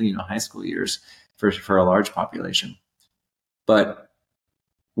difficulty, high school years for a large population. But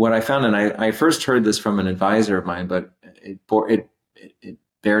what I found, and I first heard this from an advisor of mine, but it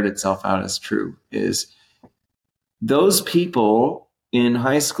bared itself out as true, is those people in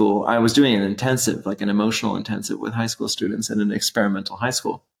high school, I was doing an intensive, like an emotional intensive with high school students in an experimental high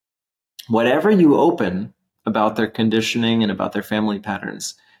school. Whatever you open about their conditioning and about their family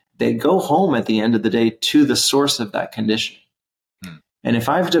patterns, they go home at the end of the day to the source of that condition. And if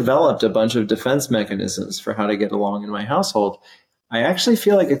I've developed a bunch of defense mechanisms for how to get along in my household, I actually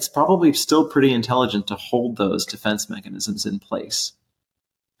feel like it's probably still pretty intelligent to hold those defense mechanisms in place.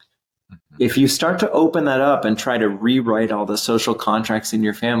 If you start to open that up and try to rewrite all the social contracts in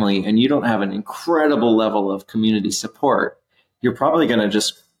your family and you don't have an incredible level of community support, you're probably going to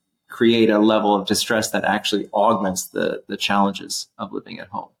just create a level of distress that actually augments the challenges of living at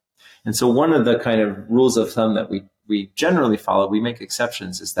home. And so one of the kind of rules of thumb that we generally follow, we make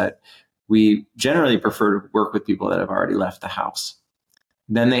exceptions, is that we generally prefer to work with people that have already left the house.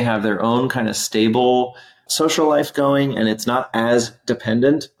 Then they have their own kind of stable social life going, and it's not as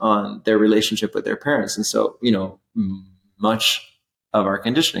dependent on their relationship with their parents. And so, much of our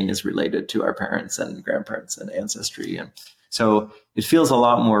conditioning is related to our parents and grandparents and ancestry. And so it feels a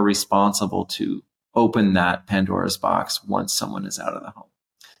lot more responsible to open that Pandora's box once someone is out of the home.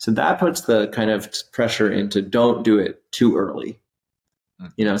 So that puts the kind of pressure into don't do it too early.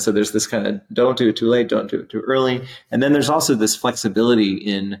 So there's this kind of don't do it too late, don't do it too early. And then there's also this flexibility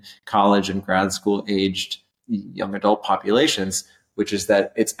in college and grad school aged young adult populations, which is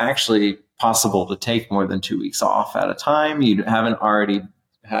that it's actually possible to take more than 2 weeks off at a time. You haven't already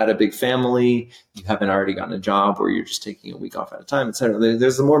had a big family, you haven't already gotten a job where you're just taking a week off at a time, et cetera.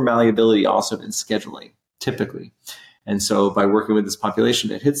 There's more malleability also in scheduling, typically. And so by working with this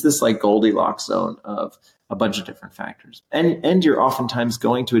population, it hits this like Goldilocks zone of a bunch of different factors. And you're oftentimes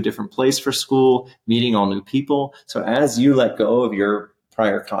going to a different place for school, meeting all new people. So as you let go of your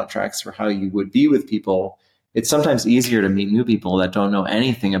prior contracts for how you would be with people, it's sometimes easier to meet new people that don't know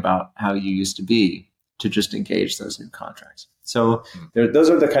anything about how you used to be to just engage those new contracts. So those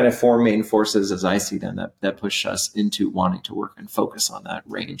are the kind of four main forces, as I see them, that push us into wanting to work and focus on that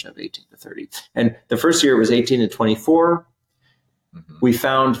range of 18 to 30. And the first year was 18 to 24. We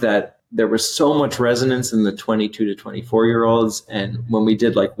found that there was so much resonance in the 22 to 24-year-olds. And when we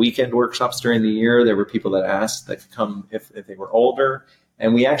did like weekend workshops during the year, there were people that asked that could come if they were older.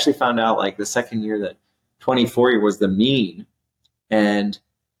 And we actually found out like the second year that 24 was the mean. And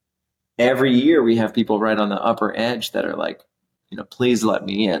every year we have people right on the upper edge that are like, please let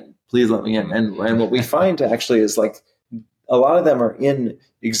me in, please let me in. And what we find actually is like a lot of them are in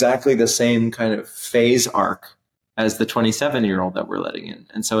exactly the same kind of phase arc as the 27-year-old that we're letting in.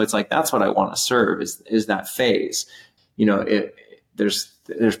 And so it's like, that's what I want to serve is that phase.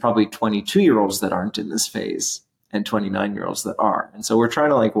 There's probably 22-year-olds that aren't in this phase and 29-year-olds that are. And so we're trying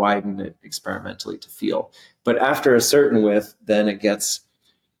to like widen it experimentally to feel. But after a certain width, then it gets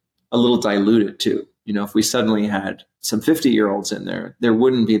a little diluted too. If we suddenly had some 50-year-olds in there, there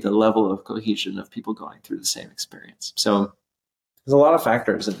wouldn't be the level of cohesion of people going through the same experience. So there's a lot of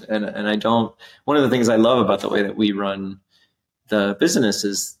factors. And one of the things I love about the way that we run the business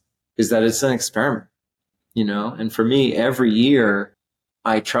is that it's an experiment, and for me, every year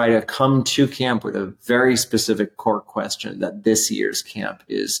I try to come to camp with a very specific core question that this year's camp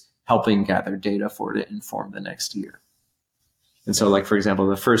is helping gather data for to inform the next year. And so, like, for example,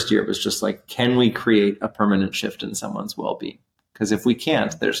 the first year was just like, can we create a permanent shift in someone's well-being? Because if we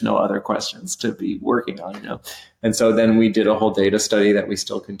can't, there's no other questions to be working on, And so then we did a whole data study that we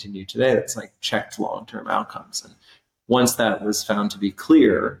still continue today that's like checked long-term outcomes. And once that was found to be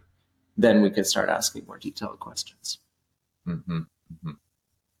clear, then we could start asking more detailed questions. Mm-hmm. Mm-hmm.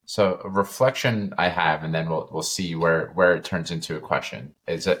 So a reflection I have, and then we'll see where it turns into a question,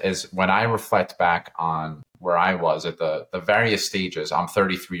 is when I reflect back on where I was at the various stages. I'm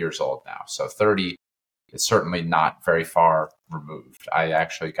 33 years old now, so 30 is certainly not very far removed. I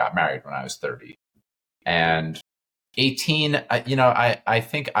actually got married when I was 30. And 18, I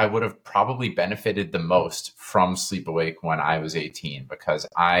think I would have probably benefited the most from Sleep Awake when I was 18, because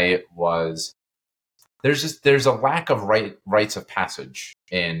there's a lack of rites of passage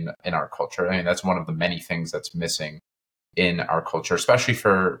in our culture. I mean, that's one of the many things that's missing in our culture, especially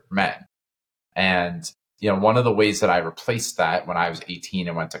for men. And one of the ways that I replaced that when I was 18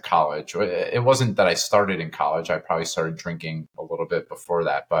 and went to college, it wasn't that I started in college. I probably started drinking a little bit before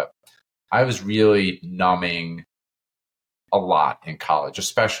that, but I was really numbing a lot in college,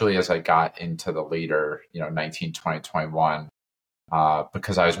 especially as I got into the later, 19, 20, 21,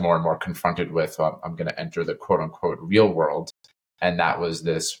 because I was more and more confronted with, I'm going to enter the quote unquote real world. And that was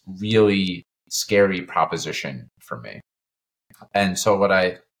this really scary proposition for me. And so what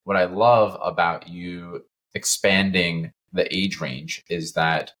I love about you expanding the age range is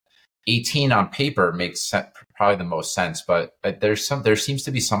that 18 on paper makes probably the most sense, but there seems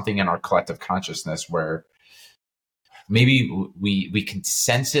to be something in our collective consciousness where maybe we can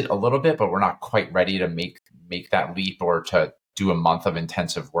sense it a little bit, but we're not quite ready to make that leap or to do a month of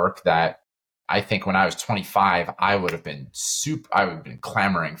intensive work. That I think when I was 25, I would have been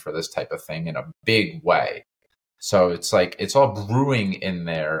clamoring for this type of thing in a big way. So it's like, it's all brewing in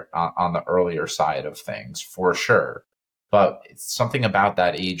there on the earlier side of things for sure. But it's something about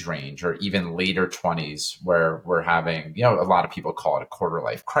that age range or even later 20s where we're having, a lot of people call it a quarter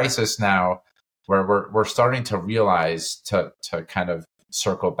life crisis now, where we're starting to realize, to kind of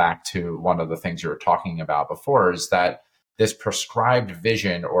circle back to one of the things you were talking about before, is that this prescribed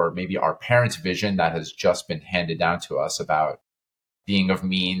vision, or maybe our parents' vision that has just been handed down to us about being of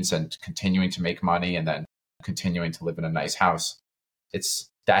means and continuing to make money and then continuing to live in a nice house,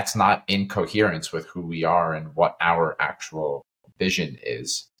 that's not in coherence with who we are and what our actual vision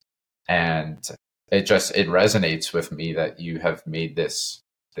is. And it resonates with me that you have made this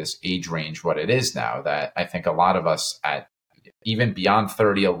age range what it is now, that I think a lot of us at even beyond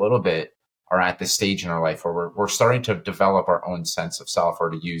 30 a little bit are at this stage in our life where we're starting to develop our own sense of self, or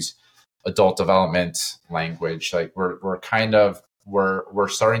to use adult development language, like we're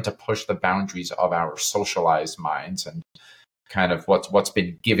starting to push the boundaries of our socialized minds and kind of what's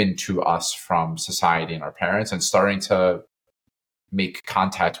been given to us from society and our parents, and starting to make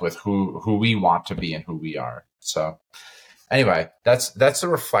contact with who we want to be and who we are. So anyway, that's a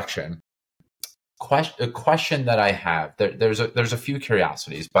reflection. A question that I have, there's a few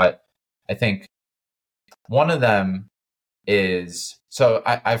curiosities, but I think one of them is, so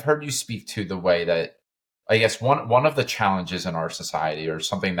I've heard you speak to the way that, I guess one of the challenges in our society, or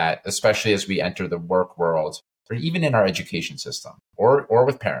something that, especially as we enter the work world, or even in our education system, or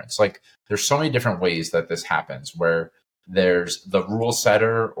with parents, like there's so many different ways that this happens, where there's the rule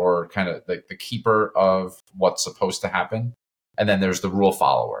setter, or kind of the keeper of what's supposed to happen, and then there's the rule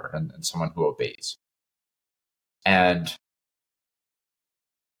follower and someone who obeys. And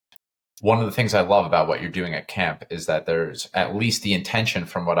one of the things I love about what you're doing at camp is that there's at least the intention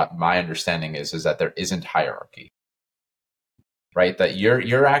from my understanding is that there isn't hierarchy, right? That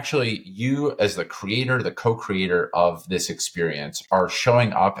you're actually, you as the creator, the co-creator of this experience are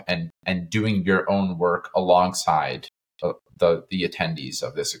showing up and doing your own work alongside the attendees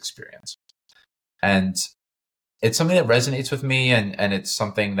of this experience. And it's something that resonates with me, and it's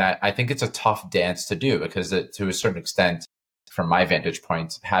something that I think it's a tough dance to do, because to a certain extent, from my vantage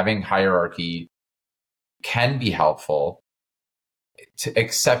point, having hierarchy can be helpful,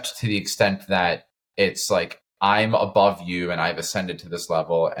 except to the extent that it's like, I'm above you and I've ascended to this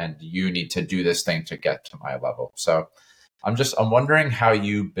level and you need to do this thing to get to my level. So I'm wondering how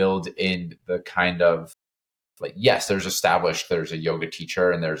you build in the kind of, like, yes, there's a yoga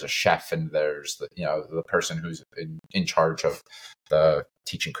teacher and there's a chef and there's the person who's in charge of the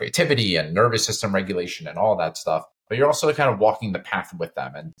teaching creativity and nervous system regulation and all that stuff. But you're also kind of walking the path with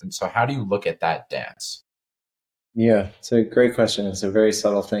them. And so how do you look at that dance? Yeah, it's a great question. It's a very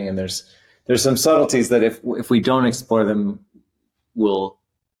subtle thing. And there's some subtleties that if we don't explore them,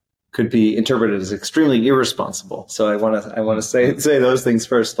 could be interpreted as extremely irresponsible. So I want to say those things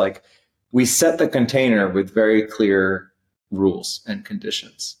first. Like, we set the container with very clear rules and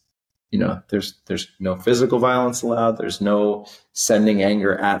conditions. There's no physical violence allowed. There's no sending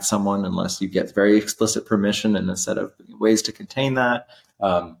anger at someone unless you get very explicit permission and a set of ways to contain that.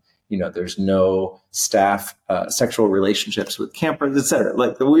 There's no staff sexual relationships with campers, etc.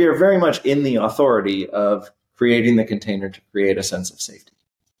 Like, we are very much in the authority of creating the container to create a sense of safety.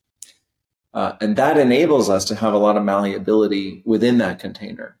 And that enables us to have a lot of malleability within that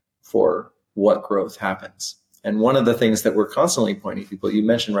container for what growth happens. And one of the things that we're constantly pointing people, you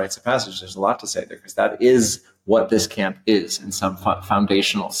mentioned rites of passage, there's a lot to say there, because that is what this camp is in some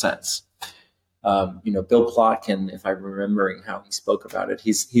foundational sense. Bill Plotkin, if I'm remembering how he spoke about it,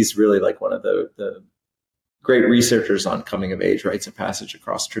 he's really like one of the great researchers on coming of age, rites of passage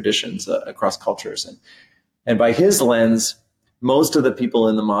across traditions, across cultures. And by his lens, most of the people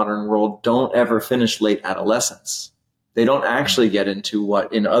in the modern world don't ever finish late adolescence. They don't actually get into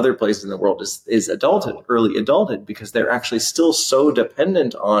what in other places in the world is adulthood, early adulthood, because they're actually still so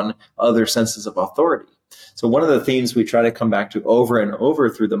dependent on other senses of authority. So one of the themes we try to come back to over and over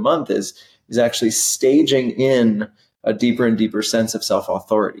through the month is actually staging in a deeper and deeper sense of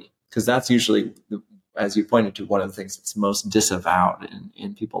self-authority, because that's usually, as you pointed to, one of the things that's most disavowed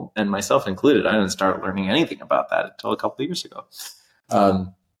in people, and myself included. I didn't start learning anything about that until a couple of years ago.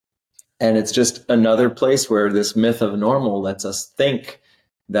 And it's just another place where this myth of normal lets us think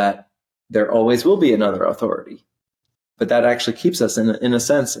that there always will be another authority, but that actually keeps us in a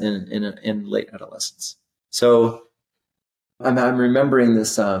sense in late adolescence. So I'm remembering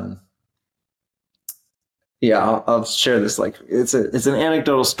this. I'll share this. Like, it's an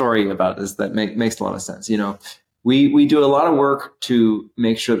anecdotal story about this that makes a lot of sense. We do a lot of work to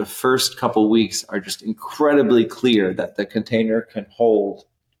make sure the first couple weeks are just incredibly clear that the container can hold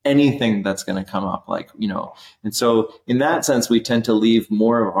anything that's going to come up, and so in that sense, we tend to leave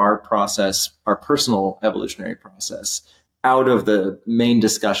more of our process, our personal evolutionary process, out of the main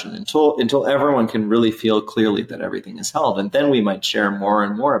discussion until everyone can really feel clearly that everything is held. And then we might share more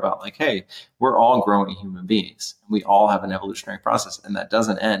and more about, like, hey, we're all growing human beings. We all have an evolutionary process, and that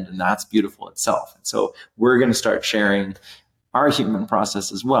doesn't end, and that's beautiful itself. And so we're going to start sharing our human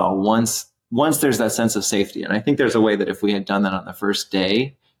process as well once there's that sense of safety. And I think there's a way that if we had done that on the first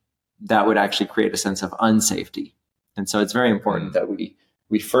day, that would actually create a sense of unsafety. And so it's very important that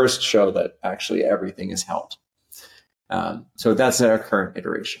we first show that actually everything is held. So that's our current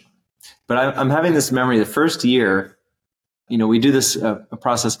iteration. But I'm having this memory, the first year, we do this a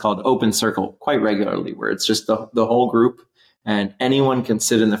process called open circle quite regularly, where it's just the whole group, and anyone can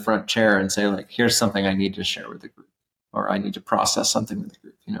sit in the front chair and say, like, here's something I need to share with the group, or I need to process something with the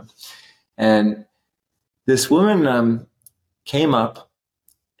group, And this woman came up,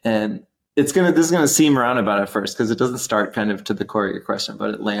 and this is gonna seem roundabout at first, because it doesn't start kind of to the core of your question,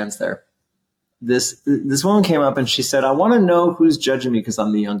 but it lands there. This woman came up and she said, I want to know who's judging me because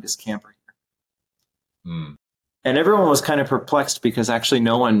I'm the youngest camper here. And everyone was kind of perplexed, because actually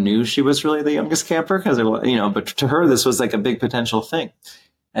no one knew she was really the youngest camper, because but to her, this was like a big potential thing.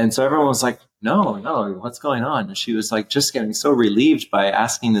 And so everyone was like, no, what's going on? And she was like just getting so relieved by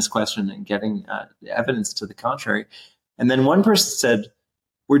asking this question and getting evidence to the contrary. And then one person said,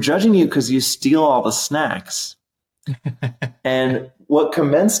 we're judging you because you steal all the snacks. And what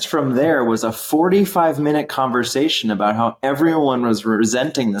commenced from there was a 45-minute conversation about how everyone was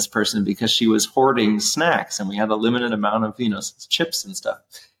resenting this person because she was hoarding snacks, and we had a limited amount of, chips and stuff.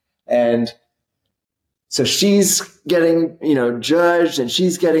 And So she's getting, judged, and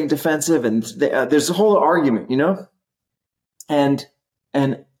she's getting defensive, and there's a whole argument, and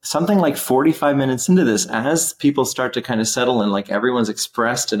something like 45 minutes into this, as people start to kind of settle in, like everyone's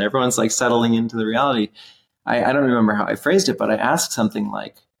expressed and everyone's like settling into the reality, I don't remember how I phrased it, but I asked something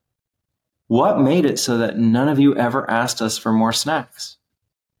like, what made it so that none of you ever asked us for more snacks?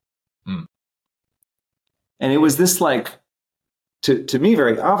 And it was this like, to me,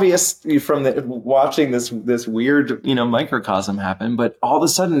 very obvious from watching this weird, microcosm happen. But all of a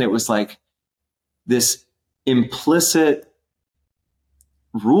sudden it was like this implicit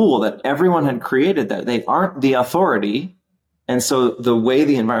rule that everyone had created, that they aren't the authority. And so the way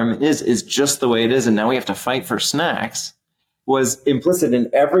the environment is just the way it is. And now we have to fight for snacks, was implicit in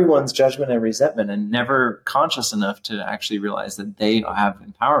everyone's judgment and resentment, and never conscious enough to actually realize that they have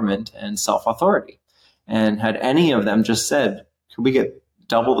empowerment and self-authority. And had any of them just said, could we get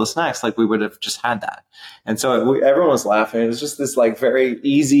double the snacks, like we would have just had that. And so everyone was laughing. It was just this like very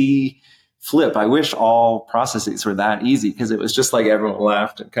easy flip. I wish all processes were that easy, because it was just like everyone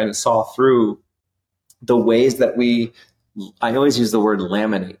laughed and kind of saw through the ways that I always use the word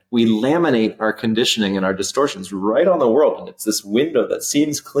laminate. We laminate our conditioning and our distortions right on the world. And it's this window that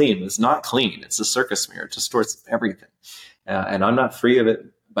seems clean. It's not clean. It's a circus mirror. It distorts everything. And I'm not free of it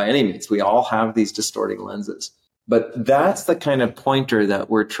by any means. We all have these distorting lenses. But that's the kind of pointer that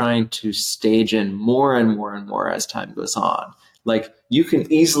we're trying to stage in more and more and more as time goes on. Like, you can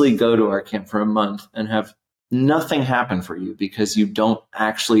easily go to our camp for a month and have nothing happen for you, because you don't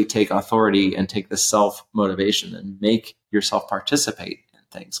actually take authority and take the self-motivation and make yourself participate in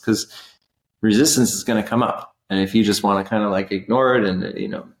things, because resistance is going to come up. And if you just want to kind of like ignore it and,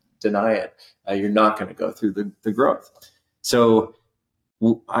 deny it, you're not going to go through the growth. So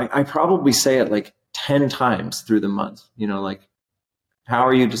I probably say it like 10 times through the month, like, how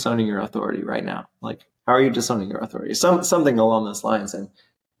are you disowning your authority right now? Like, how are you disowning your authority? Something along those lines.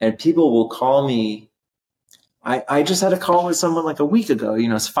 And people will call me. I just had a call with someone like a week ago,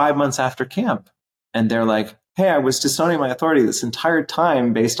 it's 5 months after camp. And they're like, hey, I was disowning my authority this entire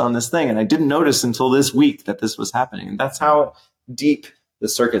time based on this thing. And I didn't notice until this week that this was happening. And that's how deep the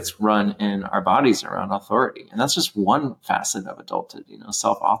circuits run in our bodies around authority. And that's just one facet of adulthood,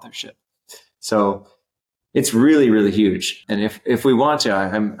 self-authorship. So it's really, really huge. And if we want to,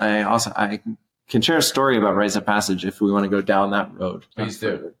 I can share a story about rites of passage if we want to go down that road. Please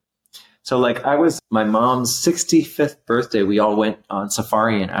do. So like, my mom's 65th birthday, we all went on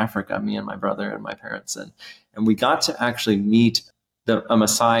safari in Africa, me and my brother and my parents. And we got to actually meet a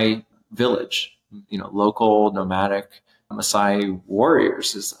Maasai village, local nomadic Maasai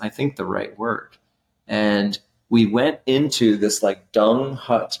warriors is, I think, the right word. And we went into this like dung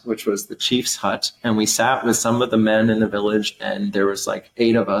hut, which was the chief's hut. And we sat with some of the men in the village, and there was like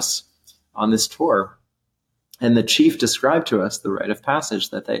 8 of us on this tour. And the chief described to us the rite of passage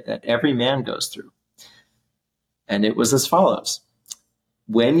that every man goes through. And it was as follows.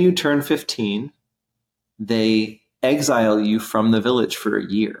 When you turn 15, they exile you from the village for a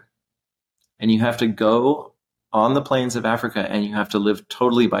year. And you have to go on the plains of Africa, and you have to live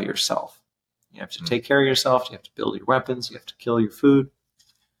totally by yourself. You have to take care of yourself. You have to build your weapons. You have to kill your food.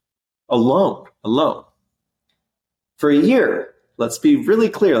 Alone. For a year. Let's be really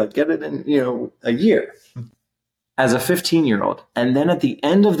clear. Like, get it in, a year. As a 15-year-old. And then at the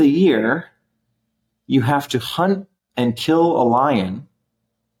end of the year, you have to hunt and kill a lion,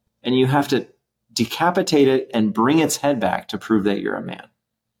 and you have to decapitate it and bring its head back to prove that you're a man.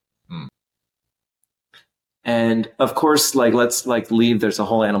 And of course, like, let's like leave, there's a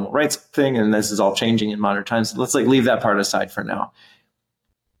whole animal rights thing, and this is all changing in modern times. Let's like leave that part aside for now.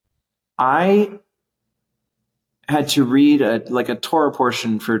 I had to read a Torah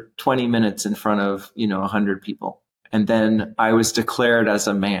portion for 20 minutes in front of, 100 people. And then I was declared as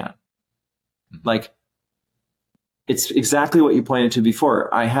a man. Like, it's exactly what you pointed to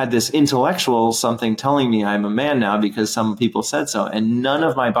before. I had this intellectual something telling me I'm a man now because some people said so. And none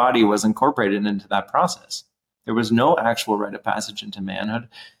of my body was incorporated into that process. There was no actual rite of passage into manhood,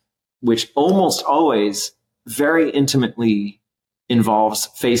 which almost always very intimately involves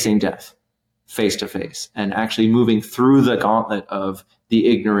facing death face to face and actually moving through the gauntlet of the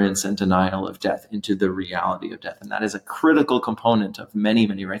ignorance and denial of death into the reality of death. And that is a critical component of many,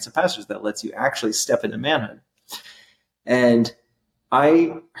 many rites of passage that lets you actually step into manhood. And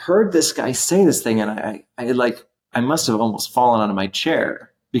I heard this guy say this thing, and I must have almost fallen out of my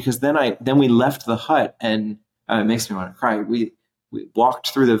chair, because then we left the hut, and it makes me want to cry. We walked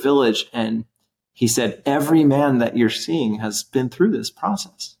through the village, and he said, every man that you're seeing has been through this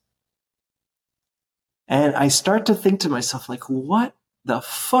process. And I start to think to myself, like, what the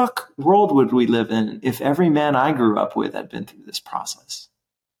fuck world would we live in if every man I grew up with had been through this process?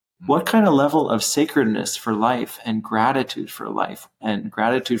 What kind of level of sacredness for life and gratitude for life and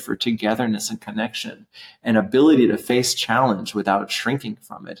gratitude for togetherness and connection and ability to face challenge without shrinking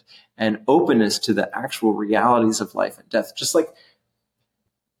from it and openness to the actual realities of life and death? Just like,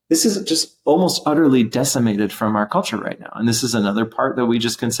 this is just almost utterly decimated from our culture right now. And this is another part that we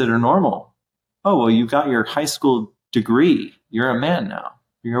just consider normal. Oh, well, you got your high school degree. You're a man now.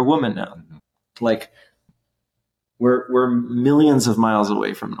 You're a woman now. Like, we're millions of miles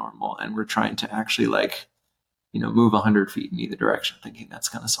away from normal, and we're trying to actually move 100 feet in either direction, thinking that's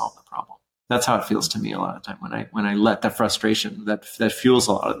going to solve the problem. That's how it feels to me a lot of the time when I let the frustration that fuels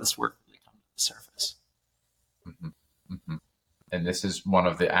a lot of this work really come to the surface. Mm-hmm. Mm-hmm. And this is one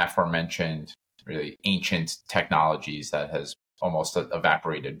of the aforementioned really ancient technologies that has almost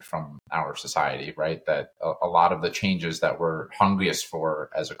evaporated from our society, right? That a lot of the changes that we're hungriest for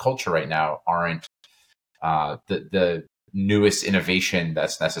as a culture right now aren't the newest innovation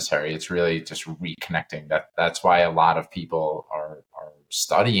that's necessary. It's really just reconnecting. That's why a lot of people are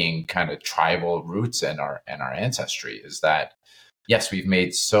studying kind of tribal roots in our ancestry. Is that, yes, we've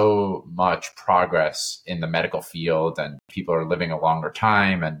made so much progress in the medical field, and people are living a longer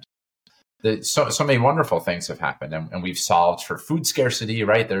time, and so many wonderful things have happened, and we've solved for food scarcity,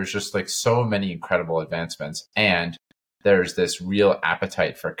 right? There's just like so many incredible advancements, and there's this real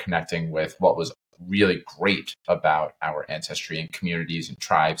appetite for connecting with what was really great about our ancestry and communities and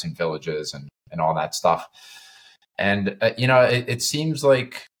tribes and villages and all that stuff. And it seems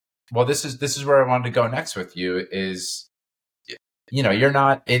like, well, this is where I wanted to go next with you is, you're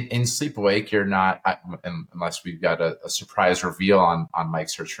not in Sleep Awake. You're not, unless we've got a surprise reveal on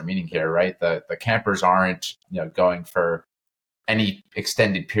Mike's Search for Meaning here, right? The campers aren't, going for any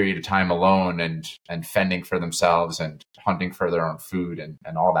extended period of time alone and fending for themselves and hunting for their own food and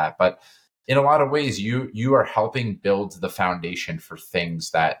all that. But in a lot of ways, you are helping build the foundation for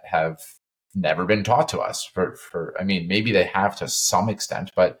things that have never been taught to us. I mean, maybe they have to some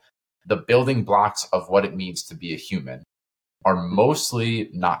extent, but the building blocks of what it means to be a human are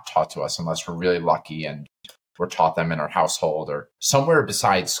mostly not taught to us unless we're really lucky and we're taught them in our household or somewhere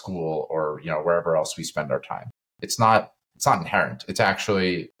besides school or wherever else we spend our time. It's not inherent. It's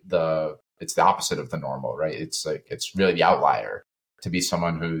actually it's the opposite of the normal, right? It's really the outlier to be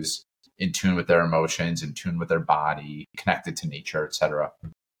someone who's in tune with their emotions, in tune with their body, connected to nature, etc.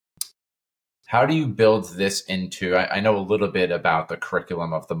 How do you build this into, I know a little bit about the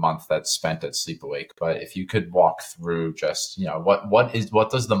curriculum of the month that's spent at Sleep Awake, but if you could walk through just, what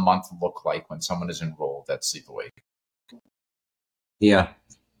does the month look like when someone is enrolled at Sleep Awake? Yeah.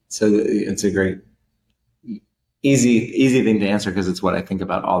 So it's a great, easy thing to answer because it's what I think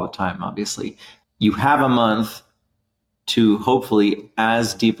about all the time, obviously. You have a month to hopefully,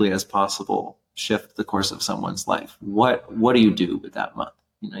 as deeply as possible, shift the course of someone's life. What do you do with that month?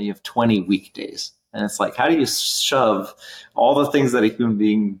 You have 20 weekdays, and it's like, how do you shove all the things that a human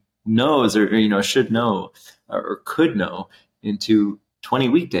being knows or should know or could know into 20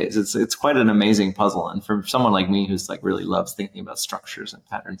 weekdays? It's quite an amazing puzzle. And for someone like me who's like really loves thinking about structures and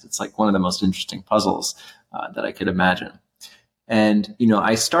patterns, it's like one of the most interesting puzzles that I could imagine. And,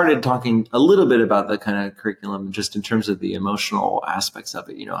 I started talking a little bit about the kind of curriculum just in terms of the emotional aspects of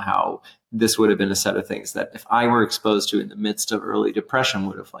it, how this would have been a set of things that if I were exposed to in the midst of early depression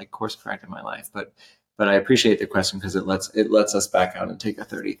would have course corrected my life. But I appreciate the question because it lets us back out and take a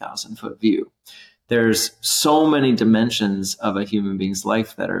 30,000 foot view. There's so many dimensions of a human being's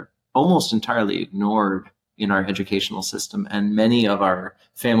life that are almost entirely ignored in our educational system, and many of our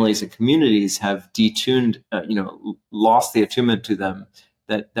families and communities have detuned, lost the attunement to them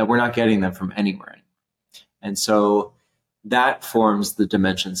that we're not getting them from anywhere. And so that forms the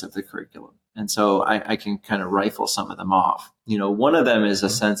dimensions of the curriculum. And so I can kind of rifle some of them off. One of them is a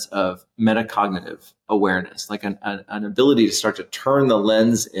sense of metacognitive awareness, like an ability to start to turn the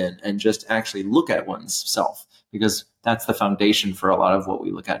lens in and just actually look at one's self, because that's the foundation for a lot of what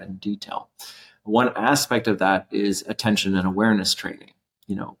we look at in detail. One aspect of that is attention and awareness training,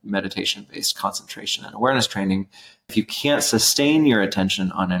 meditation-based concentration and awareness training. If you can't sustain your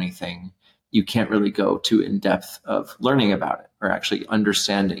attention on anything, you can't really go too in depth of learning about it or actually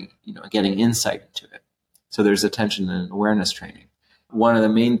understanding, getting insight into it. So there's attention and awareness training. One of the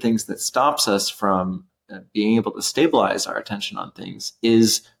main things that stops us from being able to stabilize our attention on things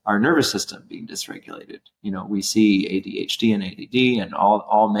is our nervous system being dysregulated. We see ADHD and ADD and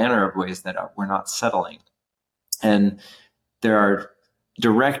all manner of ways that we're not settling. And there are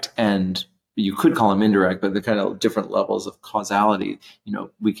direct and you could call them indirect, but the kind of different levels of causality.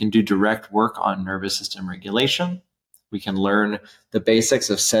 We can do direct work on nervous system regulation. We can learn the basics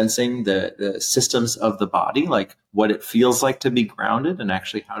of sensing the systems of the body, like what it feels like to be grounded and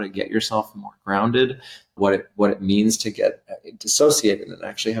actually how to get yourself more grounded, what it means to get dissociated and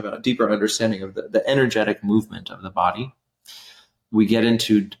actually have a deeper understanding of the energetic movement of the body. We get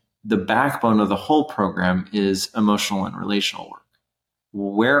into the backbone of the whole program is emotional and relational work.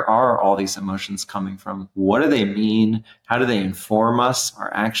 Where are all these emotions coming from? What do they mean? How do they inform us,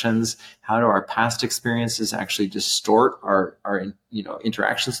 our actions? How do our past experiences actually distort our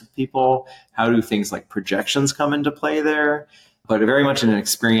interactions with people? How do things like projections come into play there? But very much in an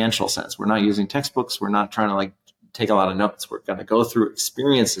experiential sense. We're not using textbooks. We're not trying to take a lot of notes. We're going to go through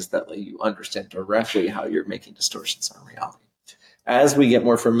experiences that let you understand directly how you're making distortions on reality. As we get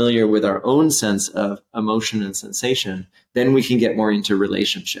more familiar with our own sense of emotion and sensation, then we can get more into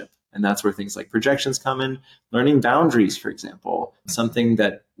relationship. And that's where things like projections come in. Learning boundaries, for example, something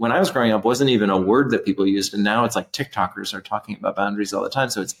that when I was growing up wasn't even a word that people used. And now it's like TikTokers are talking about boundaries all the time.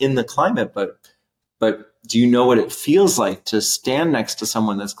 So it's in the climate, but do you know what it feels like to stand next to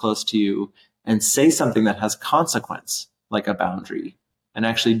someone that's close to you and say something that has consequence, like a boundary? And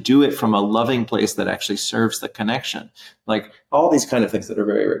actually do it from a loving place that actually serves the connection. Like all these kind of things that are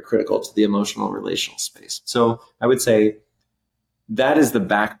very, very critical to the emotional relational space. So I would say that is the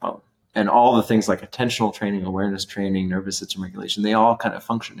backbone. And all the things like attentional training, awareness training, nervous system regulation, they all kind of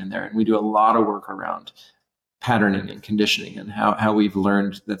function in there. And we do a lot of work around patterning and conditioning and how we've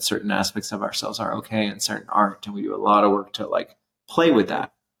learned that certain aspects of ourselves are okay and certain aren't. And we do a lot of work to play with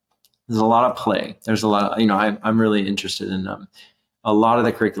that. There's a lot of play. There's a lot of, I'm really interested in a lot of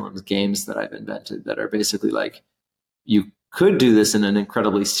the curriculums, games that I've invented that are basically like, you could do this in an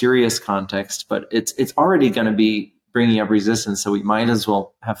incredibly serious context, but it's already going to be bringing up resistance. So we might as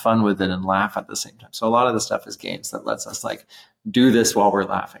well have fun with it and laugh at the same time. So a lot of the stuff is games that lets us do this while we're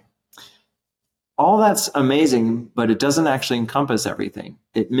laughing. All that's amazing, but it doesn't actually encompass everything.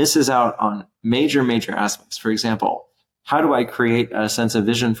 It misses out on major, major aspects. For example, how do I create a sense of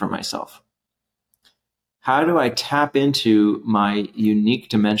vision for myself? How do I tap into my unique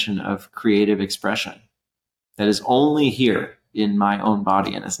dimension of creative expression that is only here in my own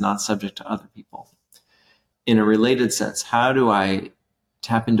body and is not subject to other people? In a related sense, how do I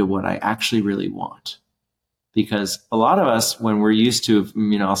tap into what I actually really want? Because a lot of us, when we're used to,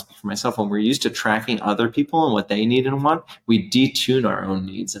 I'll speak for myself, when we're used to tracking other people and what they need and want, we detune our own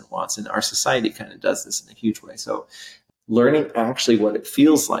needs and wants. And our society kind of does this in a huge way. So learning actually what it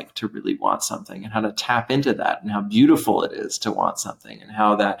feels like to really want something and how to tap into that and how beautiful it is to want something and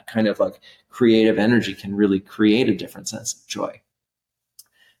how that kind of creative energy can really create a different sense of joy.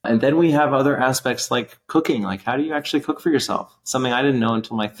 And then we have other aspects like cooking. Like, how do you actually cook for yourself? Something I didn't know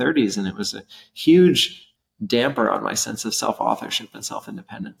until my 30s. And it was a huge damper on my sense of self-authorship and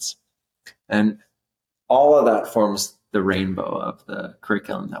self-independence. And all of that forms the rainbow of the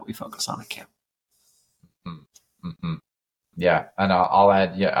curriculum that we focus on at camp. Mm-hmm. Yeah. And I'll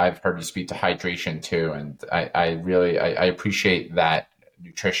add, I've heard you speak to hydration too. And I really appreciate that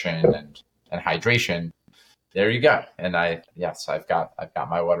nutrition and hydration. There you go. And I've got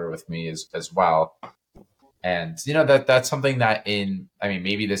my water with me as well. And that's something that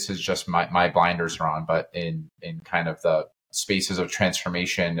maybe this is just my blinders are on, but in kind of the spaces of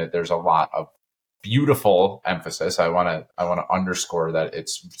transformation, there's a lot of beautiful emphasis. I want to underscore that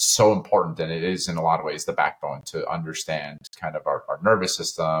it's so important, and it is in a lot of ways the backbone to understand kind of our nervous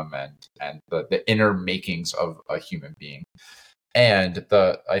system and the inner makings of a human being. And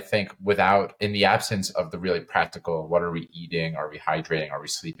I think in the absence of the really practical, what are we eating? Are we hydrating? Are we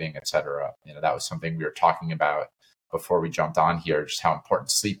sleeping, et cetera? That was something we were talking about before we jumped on here, just how important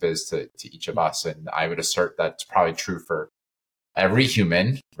sleep is to each of us. And I would assert that's probably true for every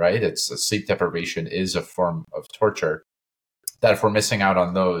human, right? It's sleep deprivation is a form of torture. That if we're missing out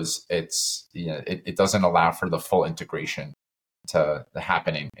on those, it doesn't allow for the full integration to the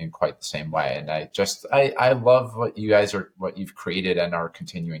happening in quite the same way. And I love what you've created and are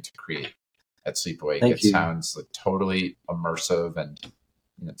continuing to create at Sleepawake. Thank you. Sounds totally immersive and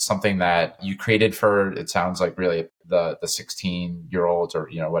it's something that you created for, it sounds like really the 16-year-olds or,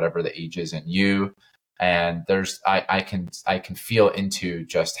 whatever the age is in you. And I can feel into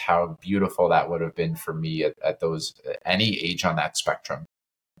just how beautiful that would have been for me at any age on that spectrum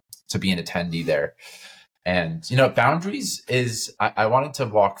to be an attendee there. And, boundaries is, I wanted to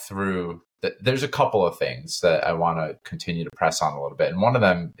walk through there's a couple of things that I want to continue to press on a little bit. And one of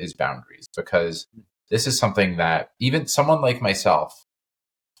them is boundaries, because this is something that even someone like myself,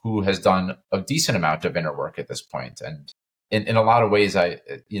 who has done a decent amount of inner work at this point, and in a lot of ways,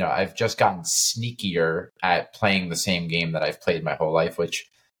 I've just gotten sneakier at playing the same game that I've played my whole life, which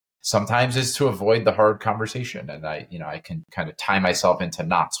sometimes it's to avoid the hard conversation. And I can kind of tie myself into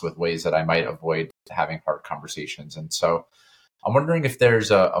knots with ways that I might avoid having hard conversations. And so I'm wondering if there's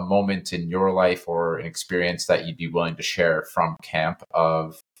a moment in your life or an experience that you'd be willing to share from camp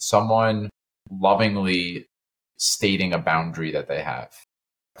of someone lovingly stating a boundary that they have.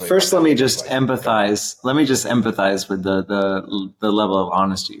 First, let me just empathize. Let me just empathize with the level of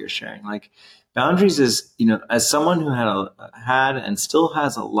honesty you're sharing. Like, boundaries is, as someone who had and still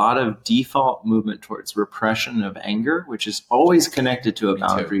has a lot of default movement towards repression of anger, which is always connected to a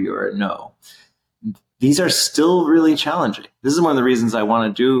boundary or a no. These are still really challenging. This is one of the reasons I want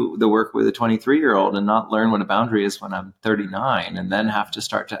to do the work with a 23-year-old and not learn what a boundary is when I'm 39 and then have to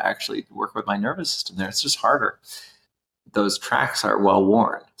start to actually work with my nervous system there. It's just harder. Those tracks are well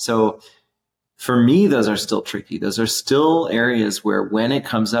worn. So for me, those are still tricky. Those are still areas where when it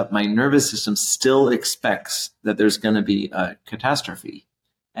comes up, my nervous system still expects that there's going to be a catastrophe.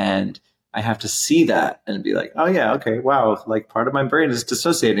 And I have to see that and be like, oh yeah, okay, wow. Like, part of my brain is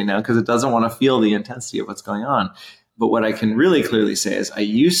dissociating now because it doesn't want to feel the intensity of what's going on. But what I can really clearly say is I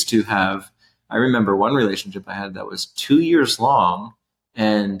remember one relationship I had that was 2 years long,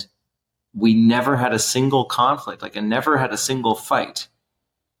 and we never had a single conflict. Like, I never had a single fight.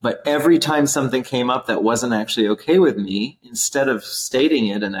 But every time something came up that wasn't actually okay with me, instead of stating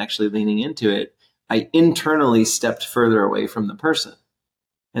it and actually leaning into it, I internally stepped further away from the person.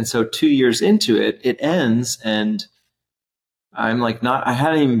 And so 2 years into it, it ends, and I'm like, I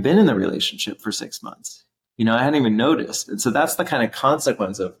hadn't even been in the relationship for 6 months. I hadn't even noticed. And so that's the kind of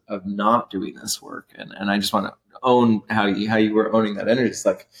consequence of not doing this work. And I just want to own how you were owning that energy. It's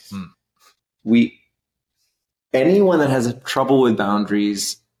like, anyone that has trouble with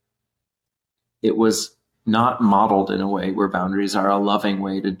boundaries, it was not modeled in a way where boundaries are a loving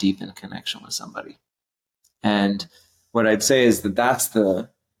way to deepen connection with somebody. And what I'd say is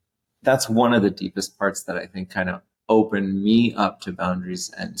that's one of the deepest parts that I think kind of opened me up to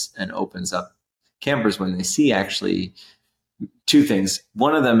boundaries and opens up campers when they see actually two things.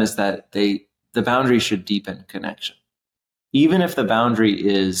 One of them is that the boundary should deepen connection. Even if the boundary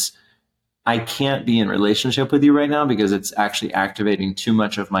is, I can't be in relationship with you right now because it's actually activating too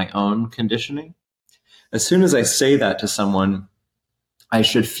much of my own conditioning. As soon as I say that to someone, I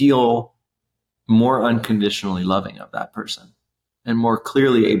should feel more unconditionally loving of that person and more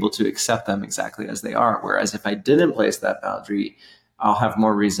clearly able to accept them exactly as they are. Whereas if I didn't place that boundary, I'll have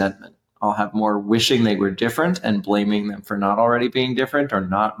more resentment. I'll have more wishing they were different and blaming them for not already being different or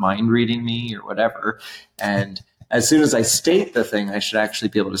not mind reading me or whatever. And as soon as I state the thing, I should actually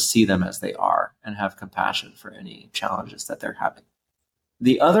be able to see them as they are and have compassion for any challenges that they're having.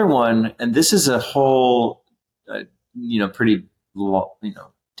 The other one, and this is a whole, pretty,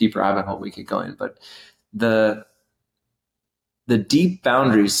 deep rabbit hole we could go in, but the deep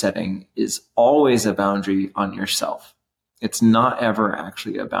boundary setting is always a boundary on yourself. It's not ever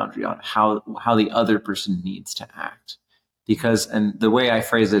actually a boundary on how the other person needs to act. Because, and the way I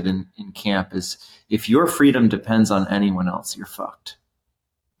phrase it in camp is, if your freedom depends on anyone else, you're fucked.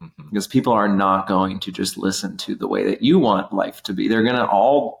 Mm-hmm. Because people are not going to just listen to the way that you want life to be. They're going to,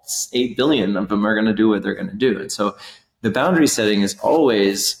 all 8 billion of them are going to do what they're going to do. And so the boundary setting is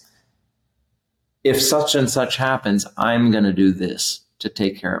always, if such and such happens, I'm going to do this to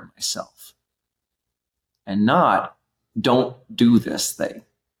take care of myself. And not, don't do this thing.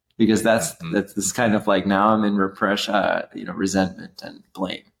 Because that's this kind of like, now I'm in repression, resentment and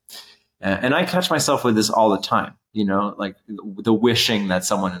blame. And I catch myself with this all the time, like the wishing that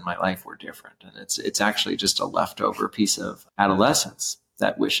someone in my life were different. And it's actually just a leftover piece of adolescence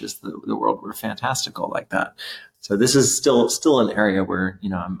that wishes the world were fantastical like that. So this is still an area where,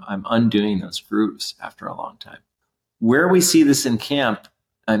 I'm undoing those grooves after a long time. Where we see this in camp,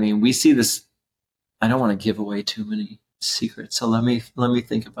 we see this, I don't want to give away too many secrets. So let me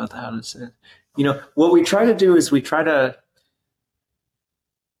think about how to say it. What we try to do is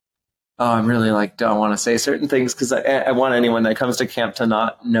I'm really don't want to say certain things because I want anyone that comes to camp to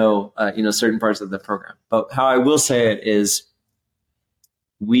not know, certain parts of the program. But how I will say it is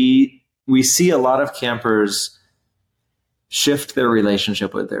we see a lot of campers shift their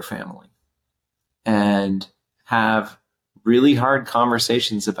relationship with their family and have really hard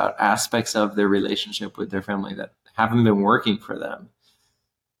conversations about aspects of their relationship with their family that haven't been working for them.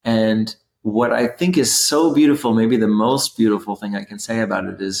 And what I think is so beautiful, maybe the most beautiful thing I can say about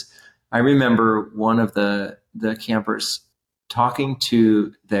it is, I remember one of the campers talking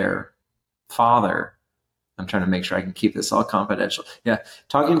to their father. I'm trying to make sure I can keep this all confidential. Yeah.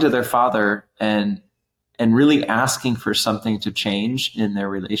 Talking to their father and really asking for something to change in their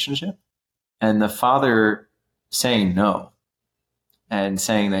relationship. And the father saying no. and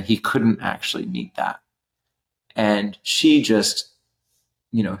saying that he couldn't actually meet that. And she just,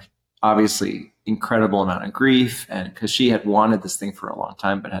 obviously incredible amount of grief, and because she had wanted this thing for a long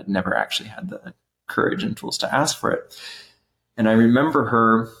time, but had never actually had the courage and tools to ask for it. And I remember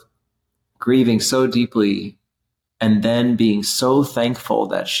her grieving so deeply and then being so thankful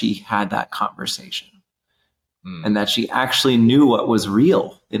that she had that conversation and that she actually knew what was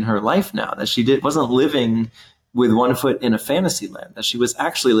real in her life now, that she wasn't living with one foot in a fantasy land, that she was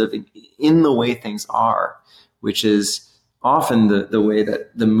actually living in the way things are, which is often the way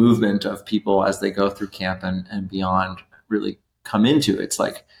that the movement of people as they go through camp and beyond really come into. It's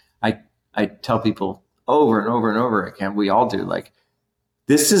like, I tell people over and over and over again, we all do, like,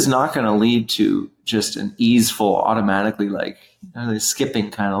 this is not going to lead to just an easeful, automatically skipping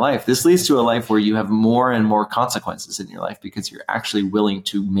kind of life. This leads to a life where you have more and more consequences in your life because you're actually willing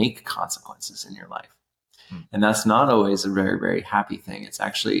to make consequences in your life. And that's not always a very, very happy thing. It's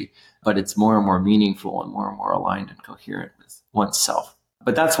actually, but it's more and more meaningful and more aligned and coherent with oneself.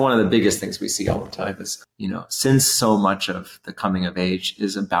 But that's one of the biggest things we see all the time is, since so much of the coming of age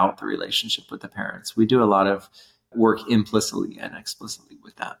is about the relationship with the parents, we do a lot of work implicitly and explicitly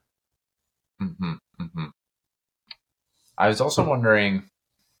with that. Mm-hmm, mm-hmm. I was also wondering,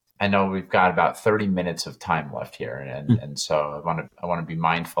 I know we've got about 30 minutes of time left here, and so I want to be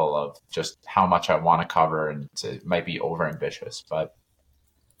mindful of just how much I want to cover, and it might be overambitious, but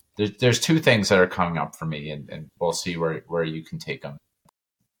there's two things that are coming up for me, and we'll see where you can take them.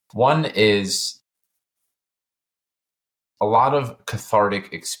 One is a lot of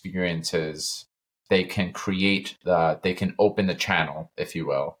cathartic experiences. They can they can open the channel, if you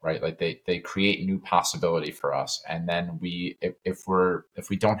will, right? Like they create new possibility for us. And then if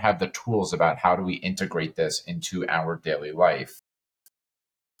we don't have the tools about how do we integrate this into our daily life,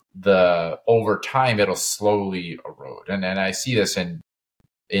 over time, it'll slowly erode. And I see this in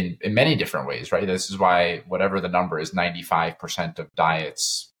many different ways, right? This is why whatever the number is, 95% of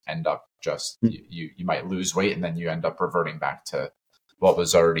diets end up just, you might lose weight and then you end up reverting back to what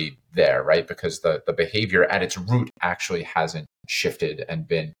was already there, right? Because the behavior at its root actually hasn't shifted and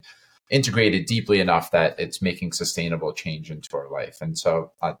been integrated deeply enough that it's making sustainable change into our life. And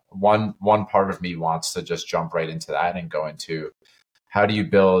so one part of me wants to just jump right into that and go into how do you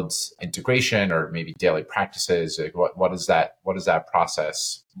build integration or maybe daily practices? Like what does that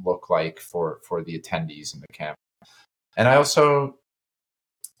process look like for the attendees in the camp? And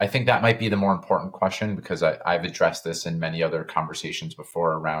I think that might be the more important question, because I've addressed this in many other conversations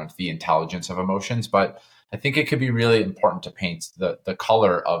before around the intelligence of emotions, but I think it could be really important to paint the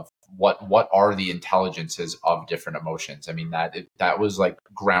color of what are the intelligences of different emotions. I mean, that was like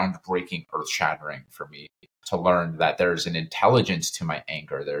groundbreaking, earth-shattering for me to learn that there's an intelligence to my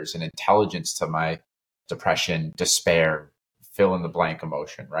anger, there's an intelligence to my depression, despair, fill in the blank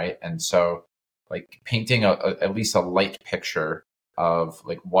emotion, right? And so like painting at least a light picture of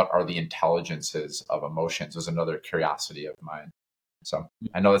like what are the intelligences of emotions was another curiosity of mine. So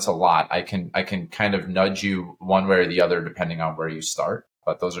I know that's a lot. I can kind of nudge you one way or the other depending on where you start,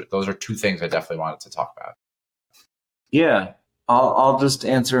 but those are two things I definitely wanted to talk about. Yeah, I'll just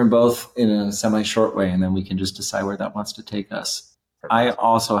answer them both in a semi-short way, and then we can just decide where that wants to take us. Perfect. I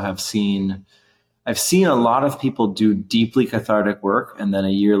also I've seen a lot of people do deeply cathartic work and then a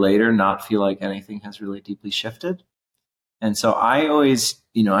year later not feel like anything has really deeply shifted. And so I always,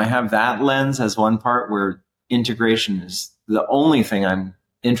 I have that lens as one part where integration is the only thing I'm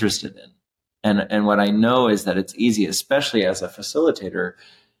interested in. And what I know is that it's easy, especially as a facilitator,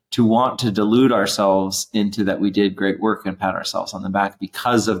 to want to delude ourselves into that we did great work and pat ourselves on the back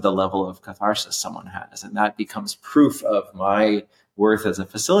because of the level of catharsis someone has. And that becomes proof of my worth as a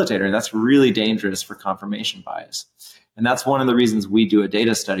facilitator. And that's really dangerous for confirmation bias. And that's one of the reasons we do a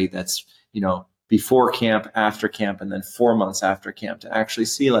data study that's, before camp, after camp, and then 4 months after camp to actually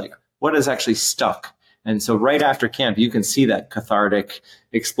see like what is actually stuck. And so right after camp, you can see that cathartic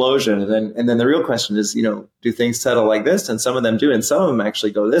explosion. And then the real question is, do things settle like this? And some of them do. And some of them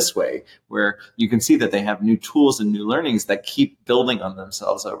actually go this way, where you can see that they have new tools and new learnings that keep building on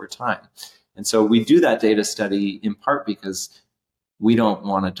themselves over time. And so we do that data study in part because we don't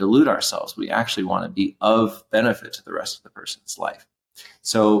want to delude ourselves. We actually want to be of benefit to the rest of the person's life.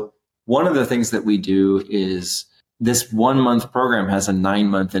 So one of the things that we do is this 1 month program has a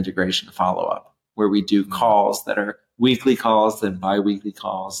 9-month integration follow-up where we do calls that are weekly calls, then bi-weekly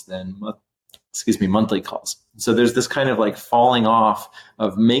calls, then monthly calls. So there's this kind of like falling off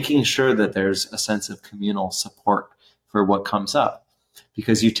of making sure that there's a sense of communal support for what comes up.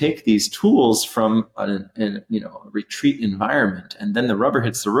 because you take these tools from a retreat environment, and then the rubber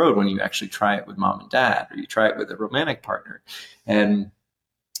hits the road when you actually try it with mom and dad, or you try it with a romantic partner. And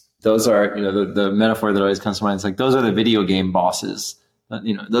those are, the metaphor that always comes to mind is like, those are the video game bosses.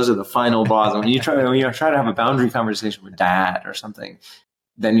 Those are the final boss. When you try to have a boundary conversation with dad or something,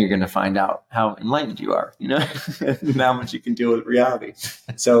 then you're going to find out how enlightened you are, and how much you can deal with reality.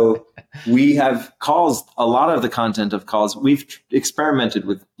 So we have calls, a lot of the content of calls, we've experimented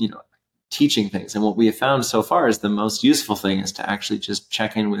with, teaching things. And what we have found so far is the most useful thing is to actually just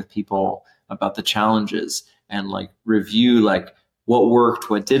check in with people about the challenges and like review like what worked,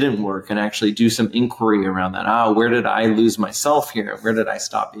 what didn't work, and actually do some inquiry around that. Where did I lose myself here? Where did I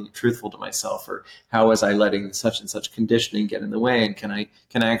stop being truthful to myself? Or how was I letting such and such conditioning get in the way? And can I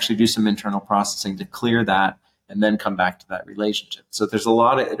actually do some internal processing to clear that and then come back to that relationship? So there's a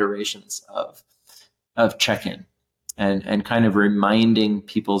lot of iterations of check-in and kind of reminding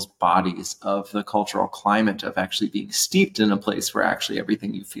people's bodies of the cultural climate of actually being steeped in a place where actually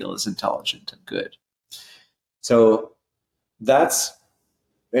everything you feel is intelligent and good. So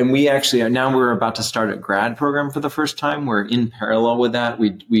and we actually, now we're about to start a grad program for the first time, where in parallel with that,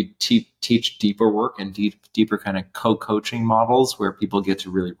 we teach deeper work and deeper kind of co-coaching models where people get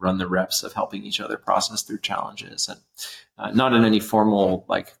to really run the reps of helping each other process through challenges, and not in any formal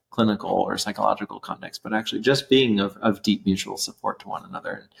like clinical or psychological context, but actually just being of deep mutual support to one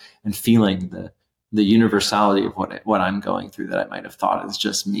another and feeling the universality of what I'm going through that I might have thought is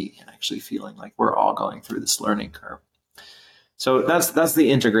just me, and actually feeling like we're all going through this learning curve. So that's the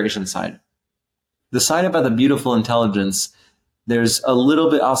integration side. The side about the beautiful intelligence, there's a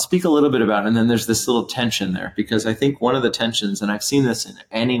little bit, I'll speak a little bit about it, and then there's this little tension there, because I think one of the tensions, and I've seen this in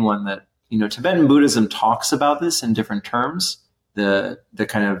anyone that, Tibetan Buddhism talks about this in different terms, the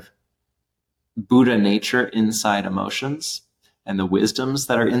kind of Buddha nature inside emotions and the wisdoms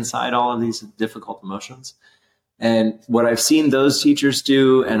that are inside all of these difficult emotions. And what I've seen those teachers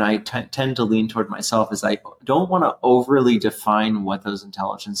do, and I tend to lean toward myself, is I don't want to overly define what those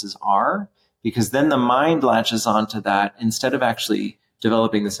intelligences are, because then the mind latches onto that instead of actually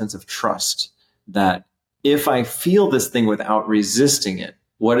developing the sense of trust that if I feel this thing without resisting it,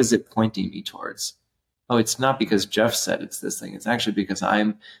 what is it pointing me towards? Oh, it's not because Jeff said it's this thing. It's actually because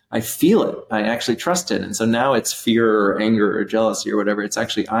I feel it. I actually trust it. And so now it's fear or anger or jealousy or whatever. It's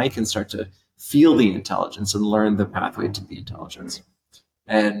actually, I can start to feel the intelligence and learn the pathway to the intelligence.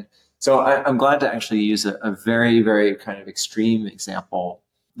 And so I'm glad to actually use a very, very kind of extreme example.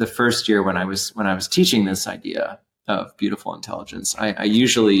 The first year when I was teaching this idea of beautiful intelligence, I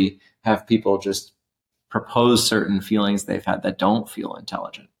usually have people just propose certain feelings they've had that don't feel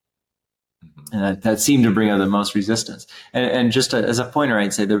intelligent. And that seemed to bring out the most resistance. And just as a pointer,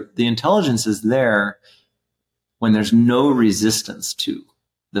 I'd say the intelligence is there when there's no resistance to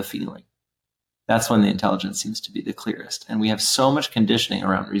the feeling. That's when the intelligence seems to be the clearest. And we have so much conditioning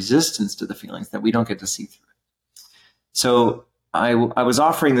around resistance to the feelings that we don't get to see through it. So I was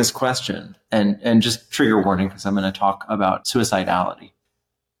offering this question, and just trigger warning, because I'm going to talk about suicidality.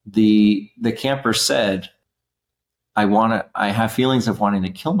 The camper said, I have feelings of wanting to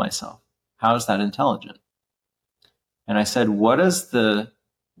kill myself. How is that intelligent? And I said, what would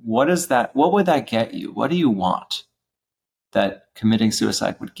that get you? What do you want that committing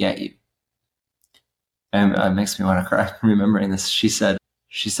suicide would get you? And it makes me want to cry remembering this. She said,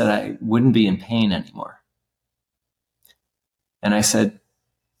 I wouldn't be in pain anymore. And I said,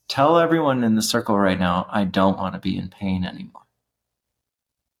 tell everyone in the circle right now, I don't want to be in pain anymore.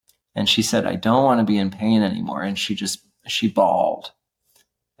 And she said, I don't want to be in pain anymore. And she bawled.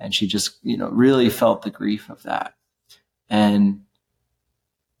 And she just, really felt the grief of that. And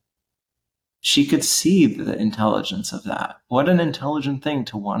she could see the intelligence of that. What an intelligent thing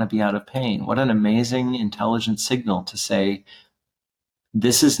to want to be out of pain. What an amazing, intelligent signal to say,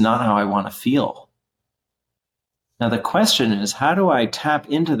 this is not how I want to feel. Now, the question is, how do I tap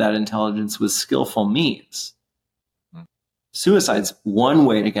into that intelligence with skillful means? Suicide's one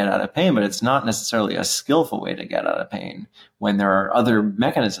way to get out of pain, but it's not necessarily a skillful way to get out of pain when there are other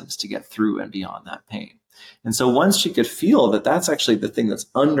mechanisms to get through and beyond that pain. And so once she could feel that that's actually the thing that's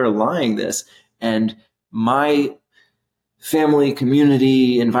underlying this, and my family,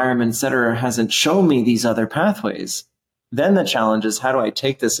 community, environment, et cetera, hasn't shown me these other pathways, then the challenge is, how do I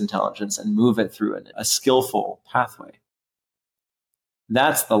take this intelligence and move it through a skillful pathway?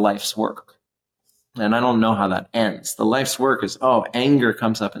 That's the life's work. And I don't know how that ends. The life's work is, anger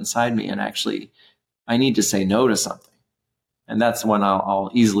comes up inside me, and actually I need to say no to something. And that's one I'll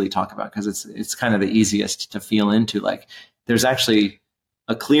easily talk about, because it's kind of the easiest to feel into. Like, there's actually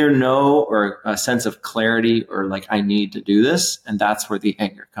a clear no or a sense of clarity or like, I need to do this. And that's where the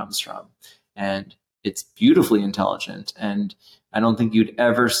anger comes from. And it's beautifully intelligent. And I don't think you'd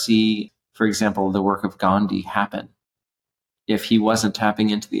ever see, for example, the work of Gandhi happen if he wasn't tapping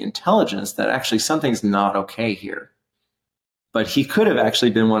into the intelligence that actually something's not okay here. But he could have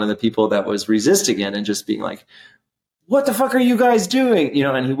actually been one of the people that was resisting it and just being like, what the fuck are you guys doing? You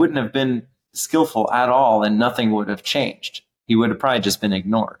know, and he wouldn't have been skillful at all and nothing would have changed. He would have probably just been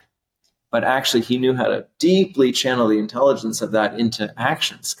ignored. But actually, he knew how to deeply channel the intelligence of that into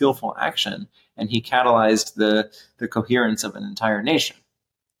action, skillful action. And he catalyzed the coherence of an entire nation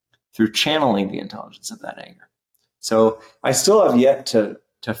through channeling the intelligence of that anger. So I still have yet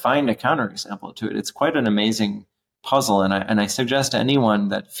to find a counterexample to it. It's quite an amazing puzzle. And I suggest to anyone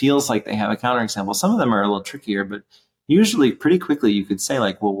that feels like they have a counterexample, some of them are a little trickier, but usually pretty quickly you could say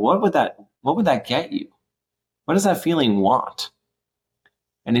like, well, what would that get you? What does that feeling want?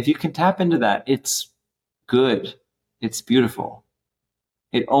 And if you can tap into that, it's good. It's beautiful.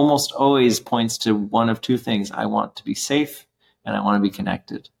 It almost always points to one of two things. I want to be safe and I want to be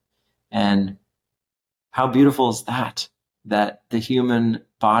connected. And how beautiful is that the human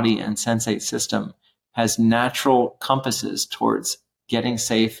body and sensate system has natural compasses towards getting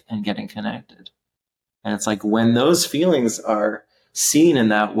safe and getting connected. And it's like when those feelings are seen in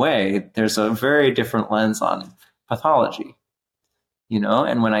that way, there's a very different lens on pathology. You know,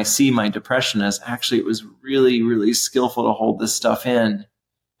 and when I see my depression as actually it was really, really skillful to hold this stuff in,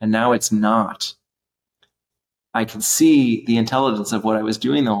 and now it's not. I can see the intelligence of what I was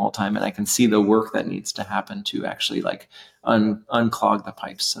doing the whole time, and I can see the work that needs to happen to actually like unclog the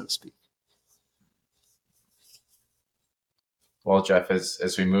pipes, so to speak. Well, Jeff,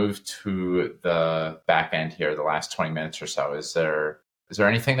 as we move to the back end here, the last 20 minutes or so, is there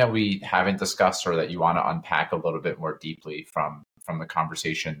anything that we haven't discussed or that you want to unpack a little bit more deeply from the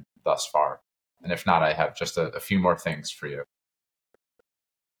conversation thus far? And if not, I have just a few more things for you.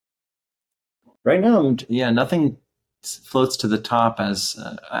 Right now, nothing floats to the top as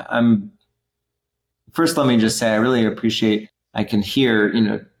I'm. First, let me just say I really appreciate. I can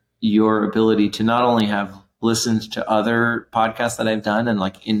hear, your ability to not only have listened to other podcasts that I've done and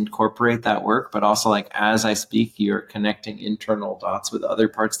like incorporate that work, but also like as I speak, you're connecting internal dots with other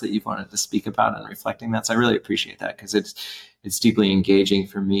parts that you've wanted to speak about and reflecting that. So I really appreciate that because it's deeply engaging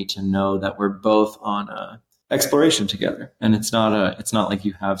for me to know that we're both on a exploration together. And it's not like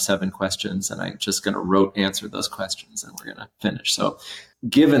you have 7 questions and I'm just going to rote answer those questions and we're going to finish. So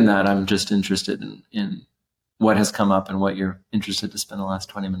given that, I'm just interested in what has come up and what you're interested to spend the last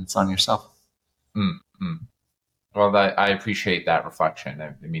 20 minutes on yourself. Mm-hmm. Well, I appreciate that reflection.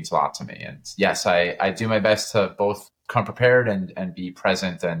 It means a lot to me. And yes, I do my best to both come prepared and be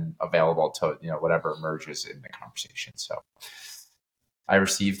present and available to, whatever emerges in the conversation. So I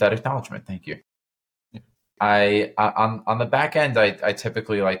received that acknowledgement. Thank you. On the back end, I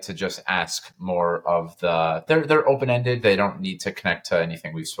typically like to just ask more of they're open-ended. They don't need to connect to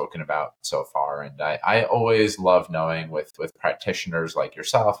anything we've spoken about so far. And I always love knowing with practitioners like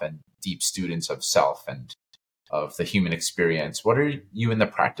yourself and deep students of self and of the human experience, what are you in the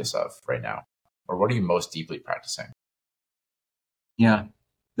practice of right now? Or what are you most deeply practicing? Yeah.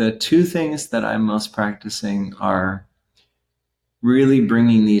 The 2 things that I'm most practicing are really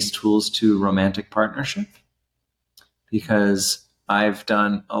bringing these tools to romantic partnership, because I've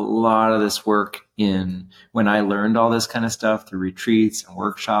done a lot of this work when I learned all this kind of stuff through retreats and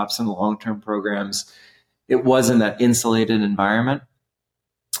workshops and long-term programs. It wasn't that insulated environment.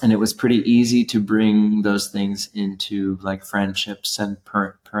 And it was pretty easy to bring those things into like friendships and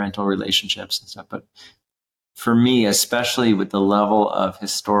parental relationships and stuff. But for me, especially with the level of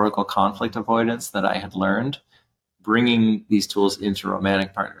historical conflict avoidance that I had learned, bringing these tools into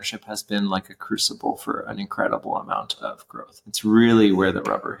romantic partnership has been like a crucible for an incredible amount of growth. It's really where the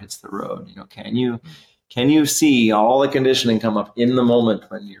rubber hits the road. Can you see all the conditioning come up in the moment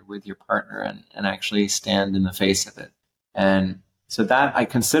when you're with your partner and actually stand in the face of it? And so that I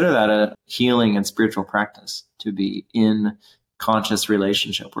consider that a healing and spiritual practice, to be in conscious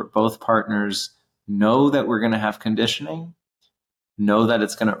relationship where both partners know that we're going to have conditioning, know that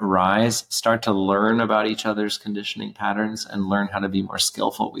it's going to arise, start to learn about each other's conditioning patterns and learn how to be more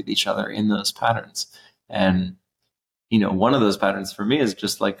skillful with each other in those patterns. And, one of those patterns for me is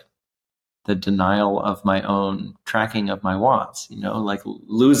just like the denial of my own tracking of my wants, like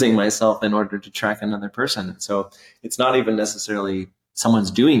losing myself in order to track another person. And so it's not even necessarily someone's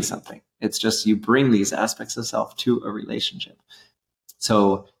doing something. It's just you bring these aspects of self to a relationship.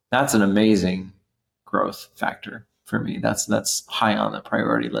 So that's an amazing growth factor for me. That's high on the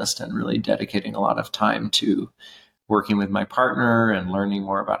priority list and really dedicating a lot of time to working with my partner and learning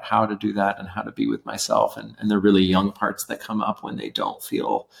more about how to do that and how to be with myself and the really young parts that come up when they don't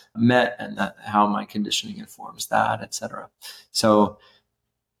feel met, and that how my conditioning informs that, etc. So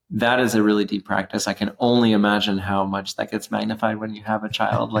that is a really deep practice. I can only imagine how much that gets magnified when you have a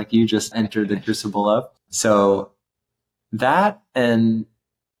child like you just entered the crucible of. So that and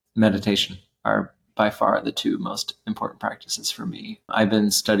meditation are by far the two most important practices for me. I've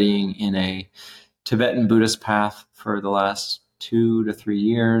been studying in a Tibetan Buddhist path for the last 2 to 3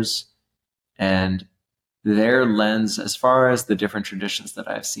 years, and their lens, as far as the different traditions that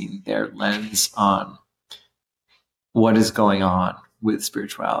I've seen, their lens on what is going on with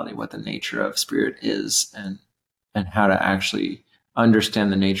spirituality, what the nature of spirit is, and how to actually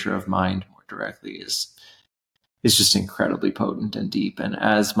understand the nature of mind more directly is just incredibly potent and deep. And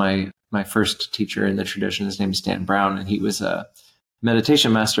as my first teacher in the tradition, his name is Dan Brown, and he was a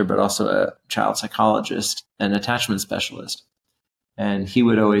meditation master, but also a child psychologist and attachment specialist. And he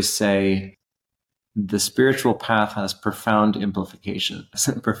would always say, the spiritual path has profound implications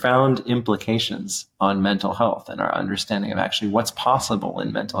on mental health and our understanding of actually what's possible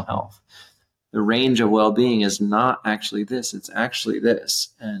in mental health. The range of well-being is not actually this, it's actually this.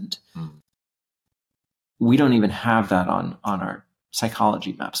 And we don't even have that on our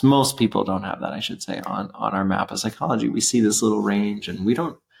psychology maps. Most people don't have that, I should say, on our map of psychology. We see this little range, and we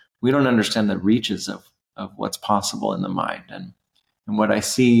don't understand the reaches of what's possible in the mind. And what I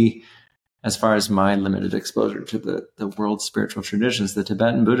see, as far as my limited exposure to the world's spiritual traditions, the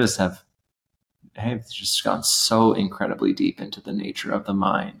Tibetan Buddhists have just gone so incredibly deep into the nature of the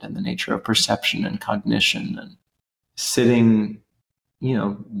mind and the nature of perception and cognition, and sitting,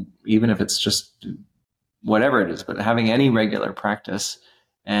 even if it's just whatever it is, but having any regular practice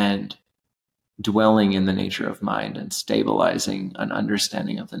and dwelling in the nature of mind and stabilizing an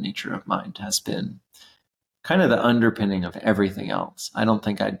understanding of the nature of mind has been kind of the underpinning of everything else. I don't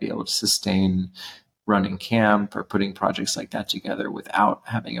think I'd be able to sustain running camp or putting projects like that together without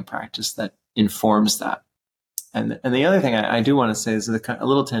having a practice that informs that. And the other thing I do want to say is a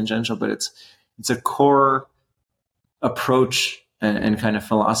little tangential, but it's a core approach and kind of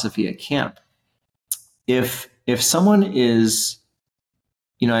philosophy at camp. If someone is,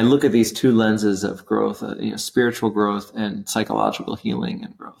 I look at these two lenses of growth, spiritual growth and psychological healing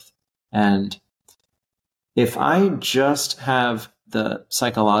and growth. And if I just have the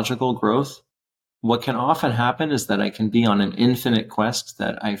psychological growth, what can often happen is that I can be on an infinite quest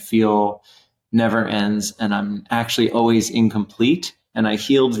that I feel never ends, and I'm actually always incomplete. And I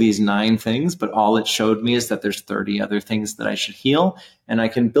healed these 9 things, but all it showed me is that there's 30 other things that I should heal. And I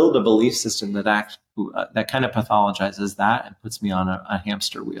can build a belief system that kind of pathologizes that and puts me on a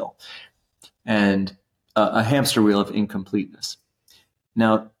hamster wheel, and a hamster wheel of incompleteness.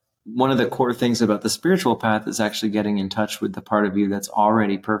 Now, one of the core things about the spiritual path is actually getting in touch with the part of you that's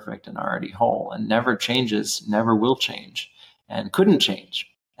already perfect and already whole and never changes, never will change, and couldn't change.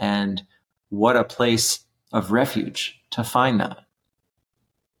 And what a place of refuge to find that.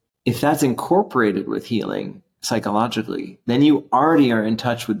 If that's incorporated with healing psychologically, then you already are in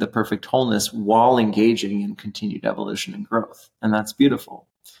touch with the perfect wholeness while engaging in continued evolution and growth. And that's beautiful.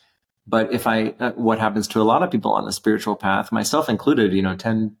 But what happens to a lot of people on the spiritual path, myself included,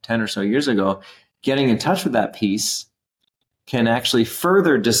 10 or so years ago, getting in touch with that piece can actually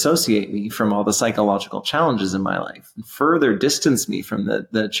further dissociate me from all the psychological challenges in my life and further distance me from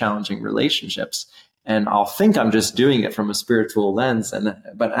the challenging relationships. And I'll think I'm just doing it from a spiritual lens,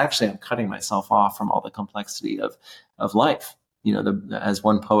 but actually I'm cutting myself off from all the complexity of life. As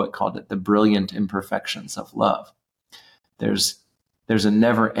one poet called it, the brilliant imperfections of love. There's a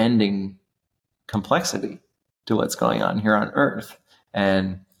never-ending complexity to what's going on here on Earth,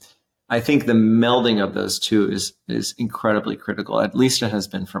 and I think the melding of those two is incredibly critical. At least it has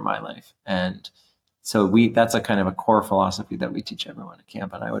been for my life, and so that's a kind of a core philosophy that we teach everyone at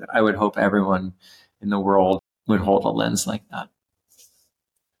camp, and I would hope everyone in the world would hold a lens like that.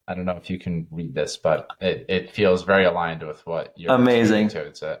 I don't know if you can read this, but it feels very aligned with what you're amazing to.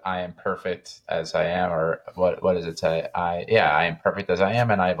 It's I am perfect as I am, or what does it say? I am perfect as I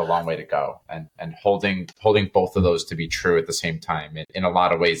am, and I have a long way to go. And holding both of those to be true at the same time. In a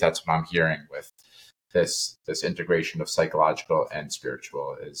lot of ways, that's what I'm hearing with this integration of psychological and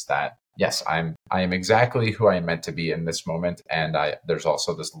spiritual, is that yes, I am exactly who I am meant to be in this moment, and there's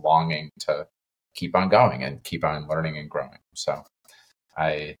also this longing to keep on going and keep on learning and growing. So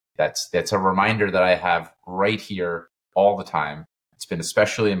that's a reminder that I have right here all the time. It's been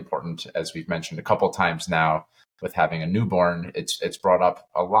especially important, as we've mentioned a couple of times now, with having a newborn. It's brought up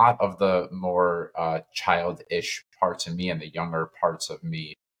a lot of the more childish parts of me and the younger parts of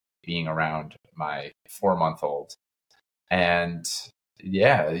me being around my 4-month-old. And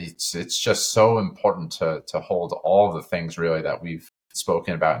yeah, it's just so important to hold all the things really that we've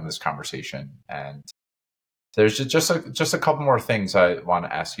spoken about in this conversation. And there's just a couple more things I want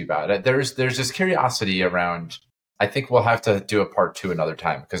to ask you about. There's this curiosity around. I think we'll have to do a part 2 another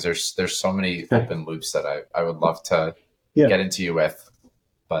time, because there's so many open loops that I would love to get into you with.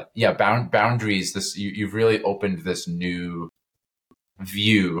 But yeah, boundaries. You've really opened this new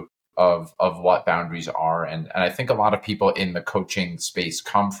view of what boundaries are, and I think a lot of people in the coaching space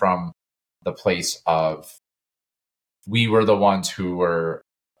come from the place of, we were the ones who were,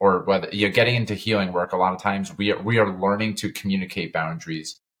 or whether you're getting into healing work, a lot of times we are learning to communicate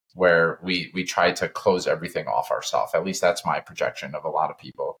boundaries where we try to close everything off ourselves. At least that's my projection of a lot of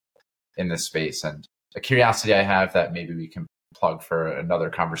people in this space. And a curiosity I have that maybe we can plug for another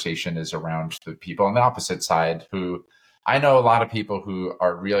conversation is around the people on the opposite side, who I know a lot of people who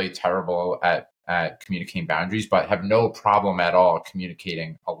are really terrible at communicating boundaries, but have no problem at all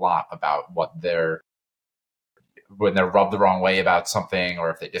communicating a lot about when they're rubbed the wrong way about something,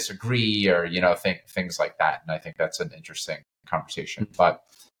 or if they disagree, or, things like that. And I think that's an interesting conversation. But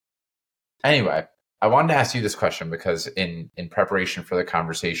anyway, I wanted to ask you this question because in preparation for the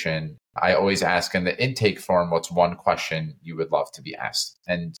conversation, I always ask in the intake form, what's one question you would love to be asked?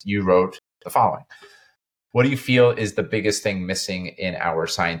 And you wrote the following: what do you feel is the biggest thing missing in our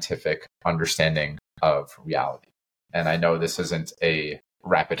scientific understanding of reality? And I know this isn't a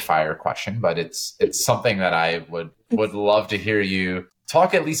rapid fire question, but it's something that I would love to hear you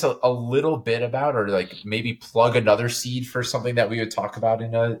talk at least a little bit about, or like maybe plug another seed for something that we would talk about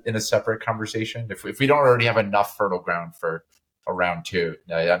in a separate conversation. If we don't already have enough fertile ground for a round 2,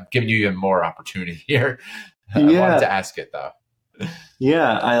 I'm giving you even more opportunity here. I wanted to ask it though.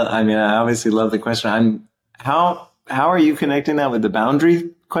 Yeah, I mean, I obviously love the question. How are you connecting that with the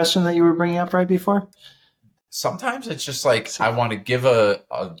boundary question that you were bringing up right before? Sometimes it's just like I want to give a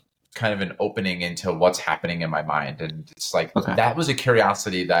kind of an opening into what's happening in my mind. And it's like, that was a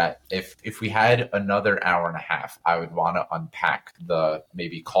curiosity that if we had another hour and a half, I would want to unpack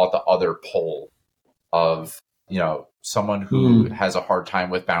maybe call it the other pole of, someone who has a hard time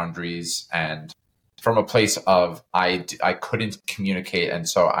with boundaries, and from a place of, I couldn't communicate. And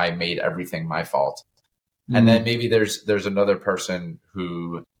so I made everything my fault. And then maybe there's another person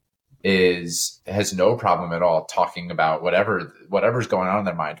who has no problem at all talking about whatever's going on in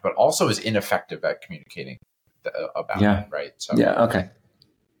their mind, but also is ineffective at communicating about it, right? So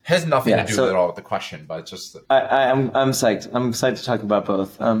has nothing to do at all with the question, but just I'm psyched. I'm excited to talk about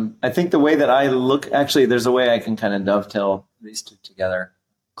both. I think the way that I look, actually, there's a way I can kind of dovetail these two together,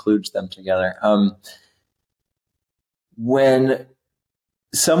 kludge them together. When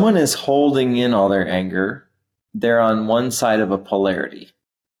someone is holding in all their anger, they're on one side of a polarity.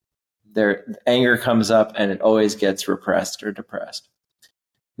 Their anger comes up and it always gets repressed or depressed.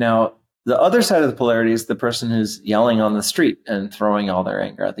 Now, the other side of the polarity is the person who's yelling on the street and throwing all their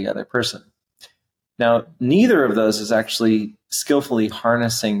anger at the other person. Now, neither of those is actually skillfully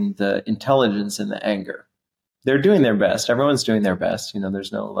harnessing the intelligence in the anger. They're doing their best. Everyone's doing their best.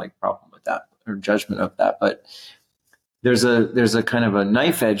 There's no problem with that or judgment of that. But there's a kind of a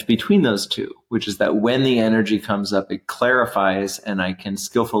knife edge between those two, which is that when the energy comes up, it clarifies and I can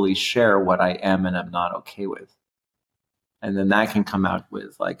skillfully share what I am and am not okay with. And then that can come out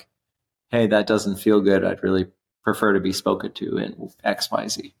with like, hey, that doesn't feel good. I'd really prefer to be spoken to in X, Y,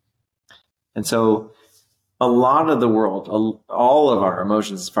 Z. And so a lot of the world, all of our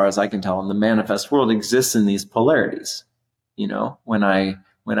emotions, as far as I can tell, in the manifest world exists in these polarities. When I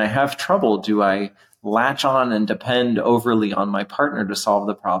have trouble, do I latch on and depend overly on my partner to solve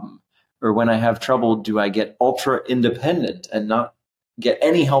the problem? Or when I have trouble, do I get ultra independent and not get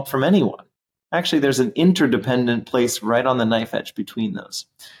any help from anyone? Actually, there's an interdependent place right on the knife edge between those.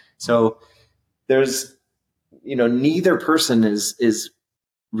 So there's, neither person is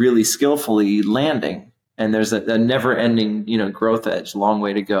really skillfully landing. And there's a never-ending, growth edge, long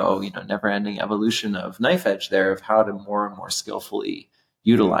way to go, never-ending evolution of knife edge there of how to more and more skillfully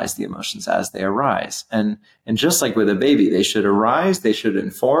utilize the emotions as they arise. And just like with a baby, they should arise, they should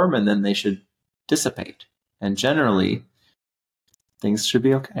inform, and then they should dissipate. And generally, things should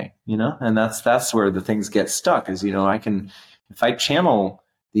be okay, and that's where the things get stuck is, if I channel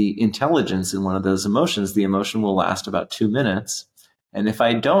the intelligence in one of those emotions, the emotion will last about 2 minutes. And if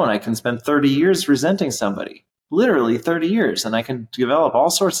I don't, I can spend 30 years resenting somebody, literally 30 years. And I can develop all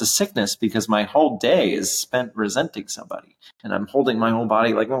sorts of sickness because my whole day is spent resenting somebody. And I'm holding my whole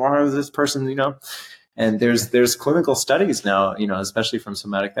body like, well, why is this person, And there's clinical studies now, especially from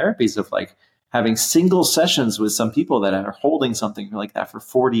somatic therapies of like having single sessions with some people that are holding something like that for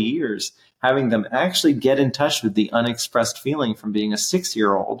 40 years, having them actually get in touch with the unexpressed feeling from being a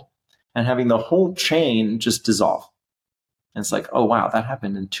 6-year-old and having the whole chain just dissolve. And it's like, oh, wow, that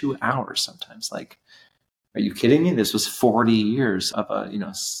happened in 2 hours sometimes. Like, are you kidding me? This was 40 years of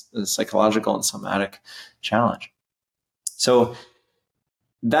a psychological and somatic challenge. So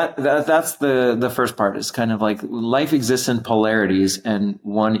that's the first part, is kind of like life exists in polarities, and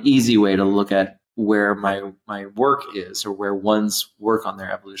one easy way to look at where my work is, or where one's work on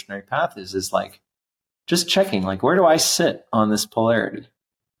their evolutionary path is like just checking, like, where do I sit on this polarity?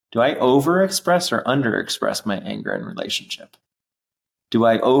 Do I overexpress or underexpress my anger in relationship? Do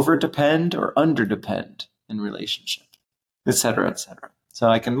I overdepend or underdepend in relationship, et cetera, et cetera? So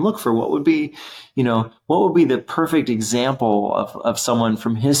I can look for what would be the perfect example of someone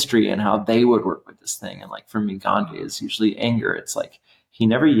from history and how they would work with this thing. And like for me, Gandhi is usually anger. It's like he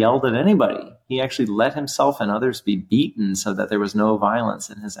never yelled at anybody. He actually let himself and others be beaten so that there was no violence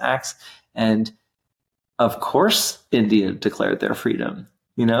in his acts. And of course, India declared their freedom.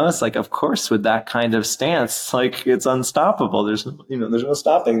 It's like, of course, with that kind of stance, like it's unstoppable. There's no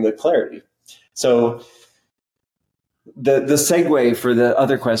stopping the clarity. So the segue for the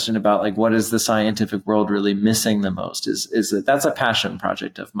other question about like, what is the scientific world really missing the most is that's a passion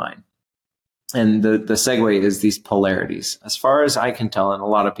project of mine. And the segue is these polarities. As far as I can tell, and a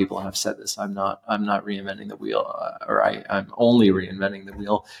lot of people have said this, I'm not reinventing the wheel, I'm only reinventing the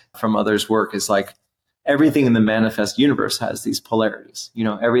wheel from others' work, is like everything in the manifest universe has these polarities.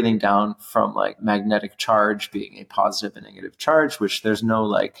 Everything down from like magnetic charge being a positive and negative charge, which there's no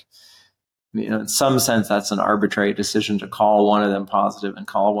like, in some sense, that's an arbitrary decision to call one of them positive and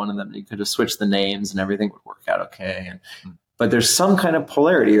call one of them. You could have switched the names and everything would work out okay. But there's some kind of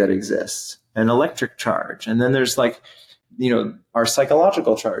polarity that exists, an electric charge. And then there's like, our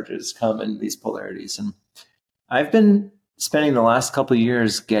psychological charges come in these polarities. And I've been spending the last couple of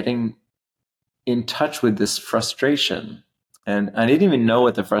years getting in touch with this frustration. And I didn't even know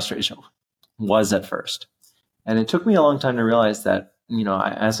what the frustration was at first. And it took me a long time to realize that,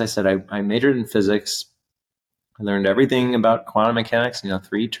 as I said, I majored in physics. I learned everything about quantum mechanics,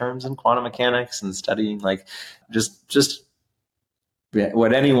 3 terms in quantum mechanics, and studying like just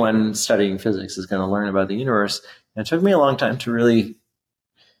what anyone studying physics is going to learn about the universe. And it took me a long time to really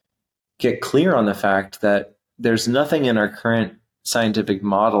get clear on the fact that there's nothing in our current scientific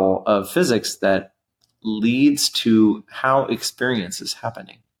model of physics that leads to how experience is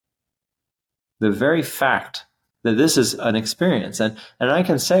happening. The very fact that this is an experience. And I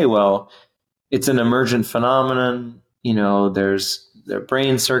can say, well, it's an emergent phenomenon, there are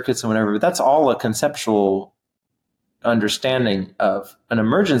brain circuits and whatever, but that's all a conceptual understanding of an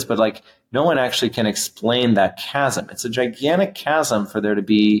emergence, but like no one actually can explain that chasm. It's a gigantic chasm for there to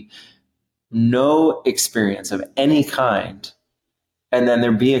be no experience of any kind, and then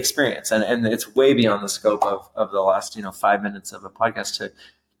there be experience. And it's way beyond the scope of the last, 5 minutes of a podcast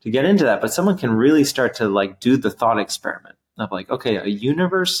to get into that. But someone can really start to like do the thought experiment of like, okay, a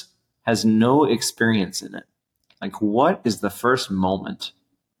universe has no experience in it. Like, what is the first moment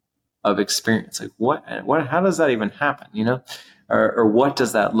of experience? Like what, how does that even happen? Or what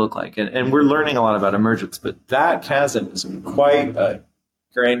does that look like? And we're learning a lot about emergence, but that chasm is quite a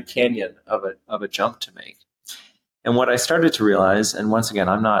Grand Canyon of a jump to make. And what I started to realize, and once again,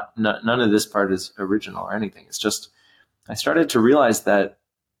 none of this part is original or anything. It's just, I started to realize that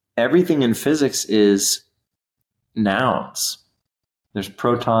everything in physics is nouns. There's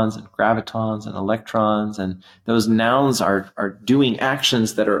protons and gravitons and electrons, and those nouns are doing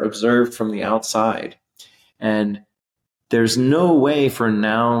actions that are observed from the outside. And there's no way for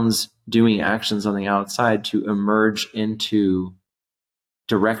nouns doing actions on the outside to emerge into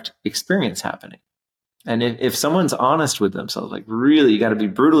direct experience happening. And if someone's honest with themselves, like really, you got to be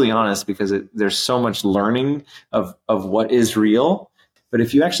brutally honest, because there's so much learning of what is real. But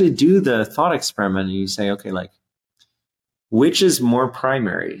if you actually do the thought experiment and you say, okay, like, which is more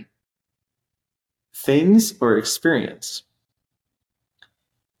primary, things or experience?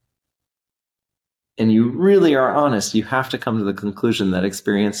 And you really are honest, you have to come to the conclusion that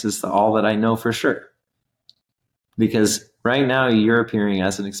experience is all that I know for sure. Because right now you're appearing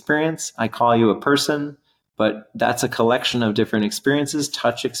as an experience. I call you a person, but that's a collection of different experiences,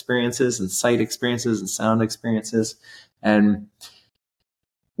 touch experiences and sight experiences and sound experiences. And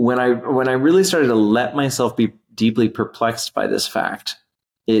when I really started to let myself be deeply perplexed by this fact,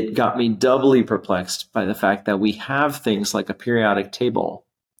 it got me doubly perplexed by the fact that we have things like a periodic table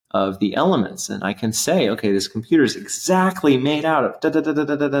of the elements. And I can say, okay, this computer is exactly made out of da da da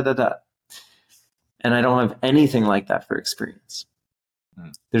da da da da da. And I don't have anything like that for experience.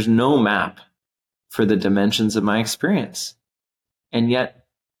 There's no map for the dimensions of my experience. And yet,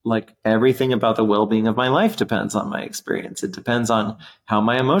 like, everything about the well-being of my life depends on my experience. It depends on how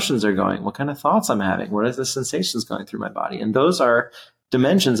my emotions are going, what kind of thoughts I'm having, what are the sensations going through my body. And those are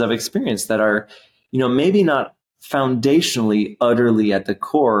dimensions of experience that are, maybe not foundationally, utterly at the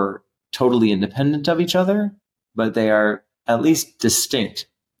core, totally independent of each other, but they are at least distinct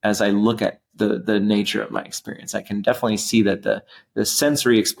as I look at the nature of my experience. I can definitely see that the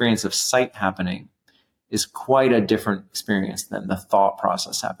sensory experience of sight happening is quite a different experience than the thought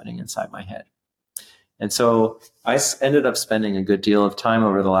process happening inside my head. And so I ended up spending a good deal of time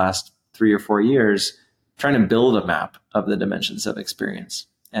over the last 3 or 4 years trying to build a map of the dimensions of experience.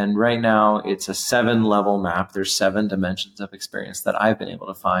 And right now it's a 7-level map. There's 7 dimensions of experience that I've been able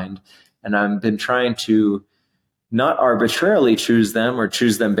to find. And I've been trying to not arbitrarily choose them or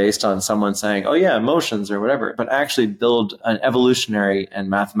choose them based on someone saying, oh yeah, emotions or whatever, but actually build an evolutionary and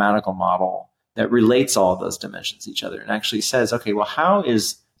mathematical model that relates all of those dimensions to each other and actually says, okay, well, how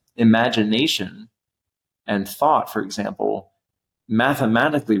is imagination and thought, for example,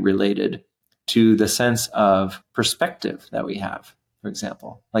 mathematically related to the sense of perspective that we have, for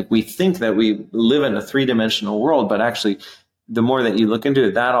example? Like, we think that we live in a 3-dimensional world, but actually the more that you look into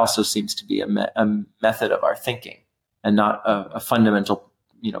it, that also seems to be a method of our thinking and not a fundamental,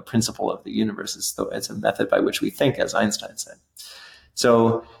 principle of the universe. It's a method by which we think, as Einstein said.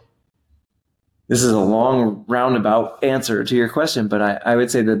 So this is a long roundabout answer to your question, but I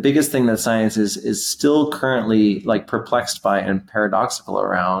would say the biggest thing that science is still currently like perplexed by and paradoxical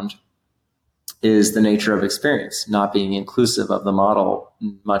around is the nature of experience, not being inclusive of the model,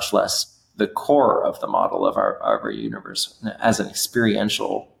 much less the core of the model of our universe as an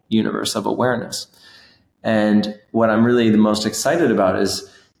experiential universe of awareness. And what I'm really the most excited about is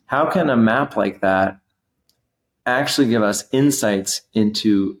how can a map like that actually give us insights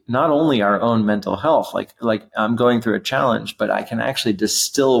into not only our own mental health, like I'm going through a challenge, but I can actually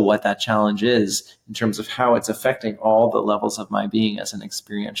distill what that challenge is in terms of how it's affecting all the levels of my being as an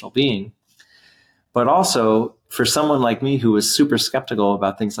experiential being. But also for someone like me who was super skeptical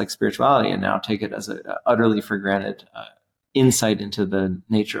about things like spirituality and now take it as a utterly for granted insight into the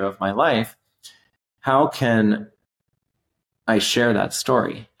nature of my life, how can I share that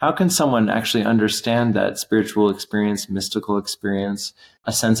story? How can someone actually understand that spiritual experience, mystical experience,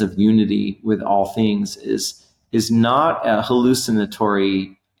 a sense of unity with all things is not a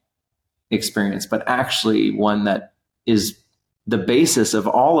hallucinatory experience, but actually one that is the basis of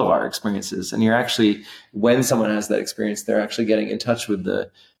all of our experiences? And you're actually, when someone has that experience, they're actually getting in touch with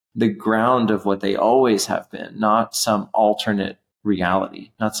the ground of what they always have been, not some alternate reality,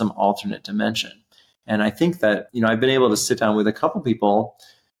 not some alternate dimension. And I think that, I've been able to sit down with a couple people,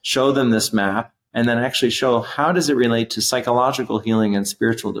 show them this map, and then actually show how does it relate to psychological healing and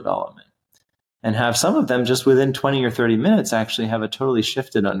spiritual development. And have some of them just within 20 or 30 minutes actually have a totally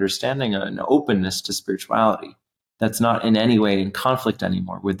shifted understanding and an openness to spirituality that's not in any way in conflict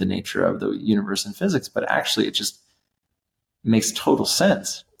anymore with the nature of the universe and physics, but actually it just makes total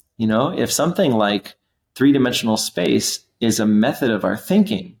sense. If something like 3-dimensional space is a method of our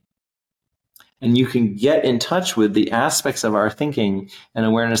thinking, and you can get in touch with the aspects of our thinking and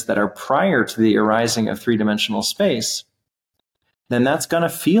awareness that are prior to the arising of 3-dimensional space, then that's going to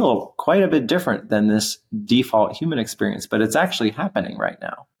feel quite a bit different than this default human experience. But it's actually happening right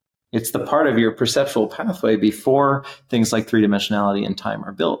now. It's the part of your perceptual pathway before things like 3-dimensionality and time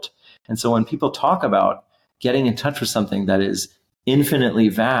are built. And so when people talk about getting in touch with something that is infinitely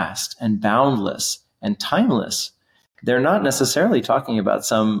vast and boundless and timeless, they're not necessarily talking about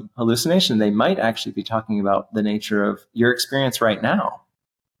some hallucination. They might actually be talking about the nature of your experience right now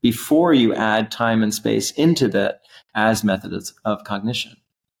before you add time and space into that as methods of cognition.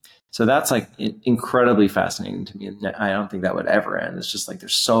 So that's like incredibly fascinating to me. And I don't think that would ever end. It's just like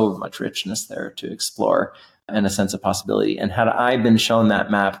there's so much richness there to explore and a sense of possibility. And had I been shown that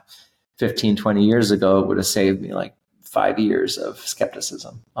map 15, 20 years ago, it would have saved me like 5 years of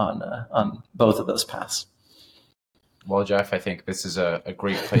skepticism on both of those paths. Well, Jeff, I think this is a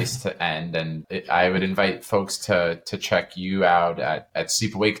great place to end. And I would invite folks to check you out at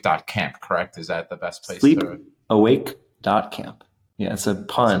sleepawake.camp, correct? Is that the best place? Sleepawake.camp. Yeah, it's a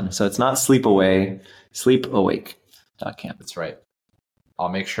pun. So it's not sleep away, sleepawake.camp. That's right. I'll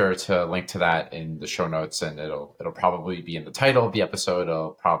make sure to link to that in the show notes, and it'll probably be in the title of the episode.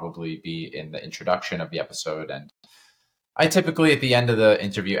 It'll probably be in the introduction of the episode. And I typically at the end of the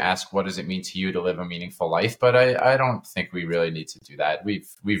interview ask, what does it mean to you to live a meaningful life? But I don't think we really need to do that.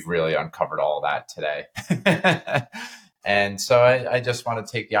 We've really uncovered all that today. And so I just want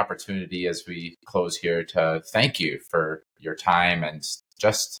to take the opportunity as we close here to thank you for your time and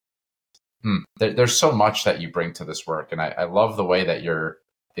just There's so much that you bring to this work, and I love the way that your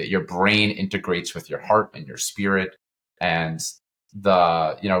brain integrates with your heart and your spirit. And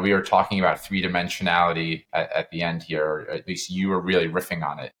we were talking about three-dimensionality at the end here, or at least you were really riffing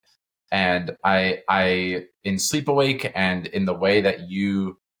on it. And I in Sleep Awake and in the way that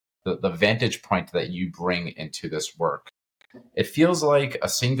the vantage point that you bring into this work, it feels like a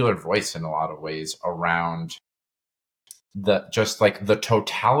singular voice in a lot of ways around the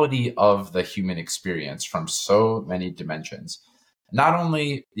totality of the human experience from so many dimensions. Not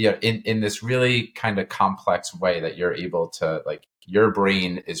only in this really kind of complex way that you're able to, like, your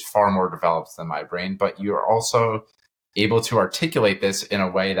brain is far more developed than my brain, but you're also able to articulate this in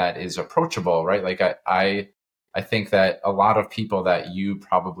a way that is approachable, right? Like I think that a lot of people that you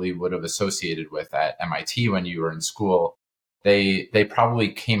probably would have associated with at MIT when you were in school, they probably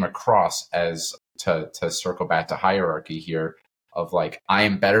came across as, to circle back to hierarchy here, of like, I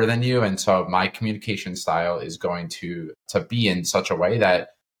am better than you, and so my communication style is going to be in such a way that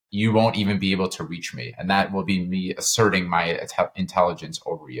you won't even be able to reach me, and that will be me asserting my intelligence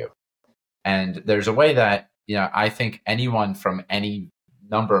over you. And there's a way that I think anyone from any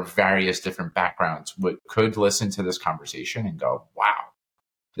number of various different backgrounds could listen to this conversation and go, wow,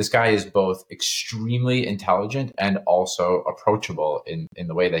 this guy is both extremely intelligent and also approachable in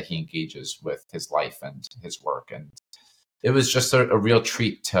the way that he engages with his life and his work. And it was just a real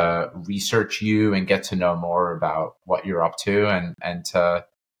treat to research you and get to know more about what you're up to, and to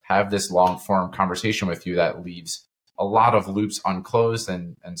have this long form conversation with you that leaves a lot of loops unclosed.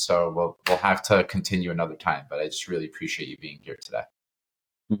 And so we'll have to continue another time, but I just really appreciate you being here today.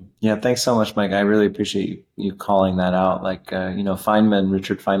 Yeah, thanks so much, Mike. I really appreciate you calling that out. Like,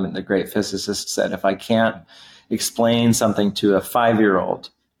 Richard Feynman, the great physicist, said, if I can't explain something to a 5-year-old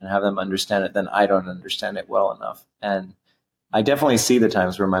and have them understand it, then I don't understand it well enough. And I definitely see the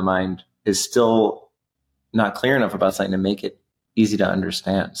times where my mind is still not clear enough about something to make it easy to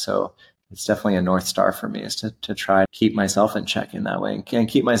understand. So it's definitely a North Star for me, is to try to keep myself in check in that way and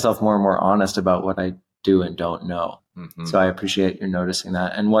keep myself more and more honest about what I do and don't know. Mm-hmm. So I appreciate your noticing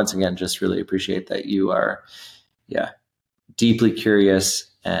that. And once again, just really appreciate that you are, deeply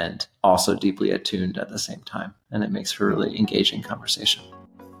curious and also deeply attuned at the same time. And it makes for a really engaging conversation.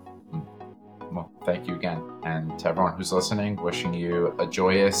 Well, thank you again. And to everyone who's listening, wishing you a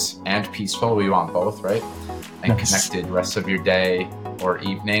joyous and peaceful, we want both, right? And connected rest of your day or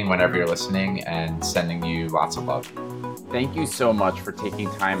evening whenever you're listening, and sending you lots of love. Thank you so much for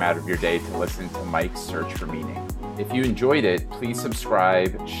taking time out of your day to listen to Mike's Search for Meaning. If you enjoyed it, please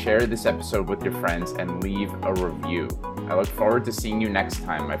subscribe, share this episode with your friends, and leave a review. I look forward to seeing you next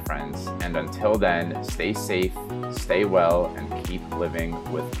time, my friends. And until then, stay safe, stay well, and keep living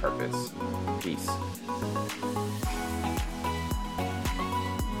with purpose. Peace.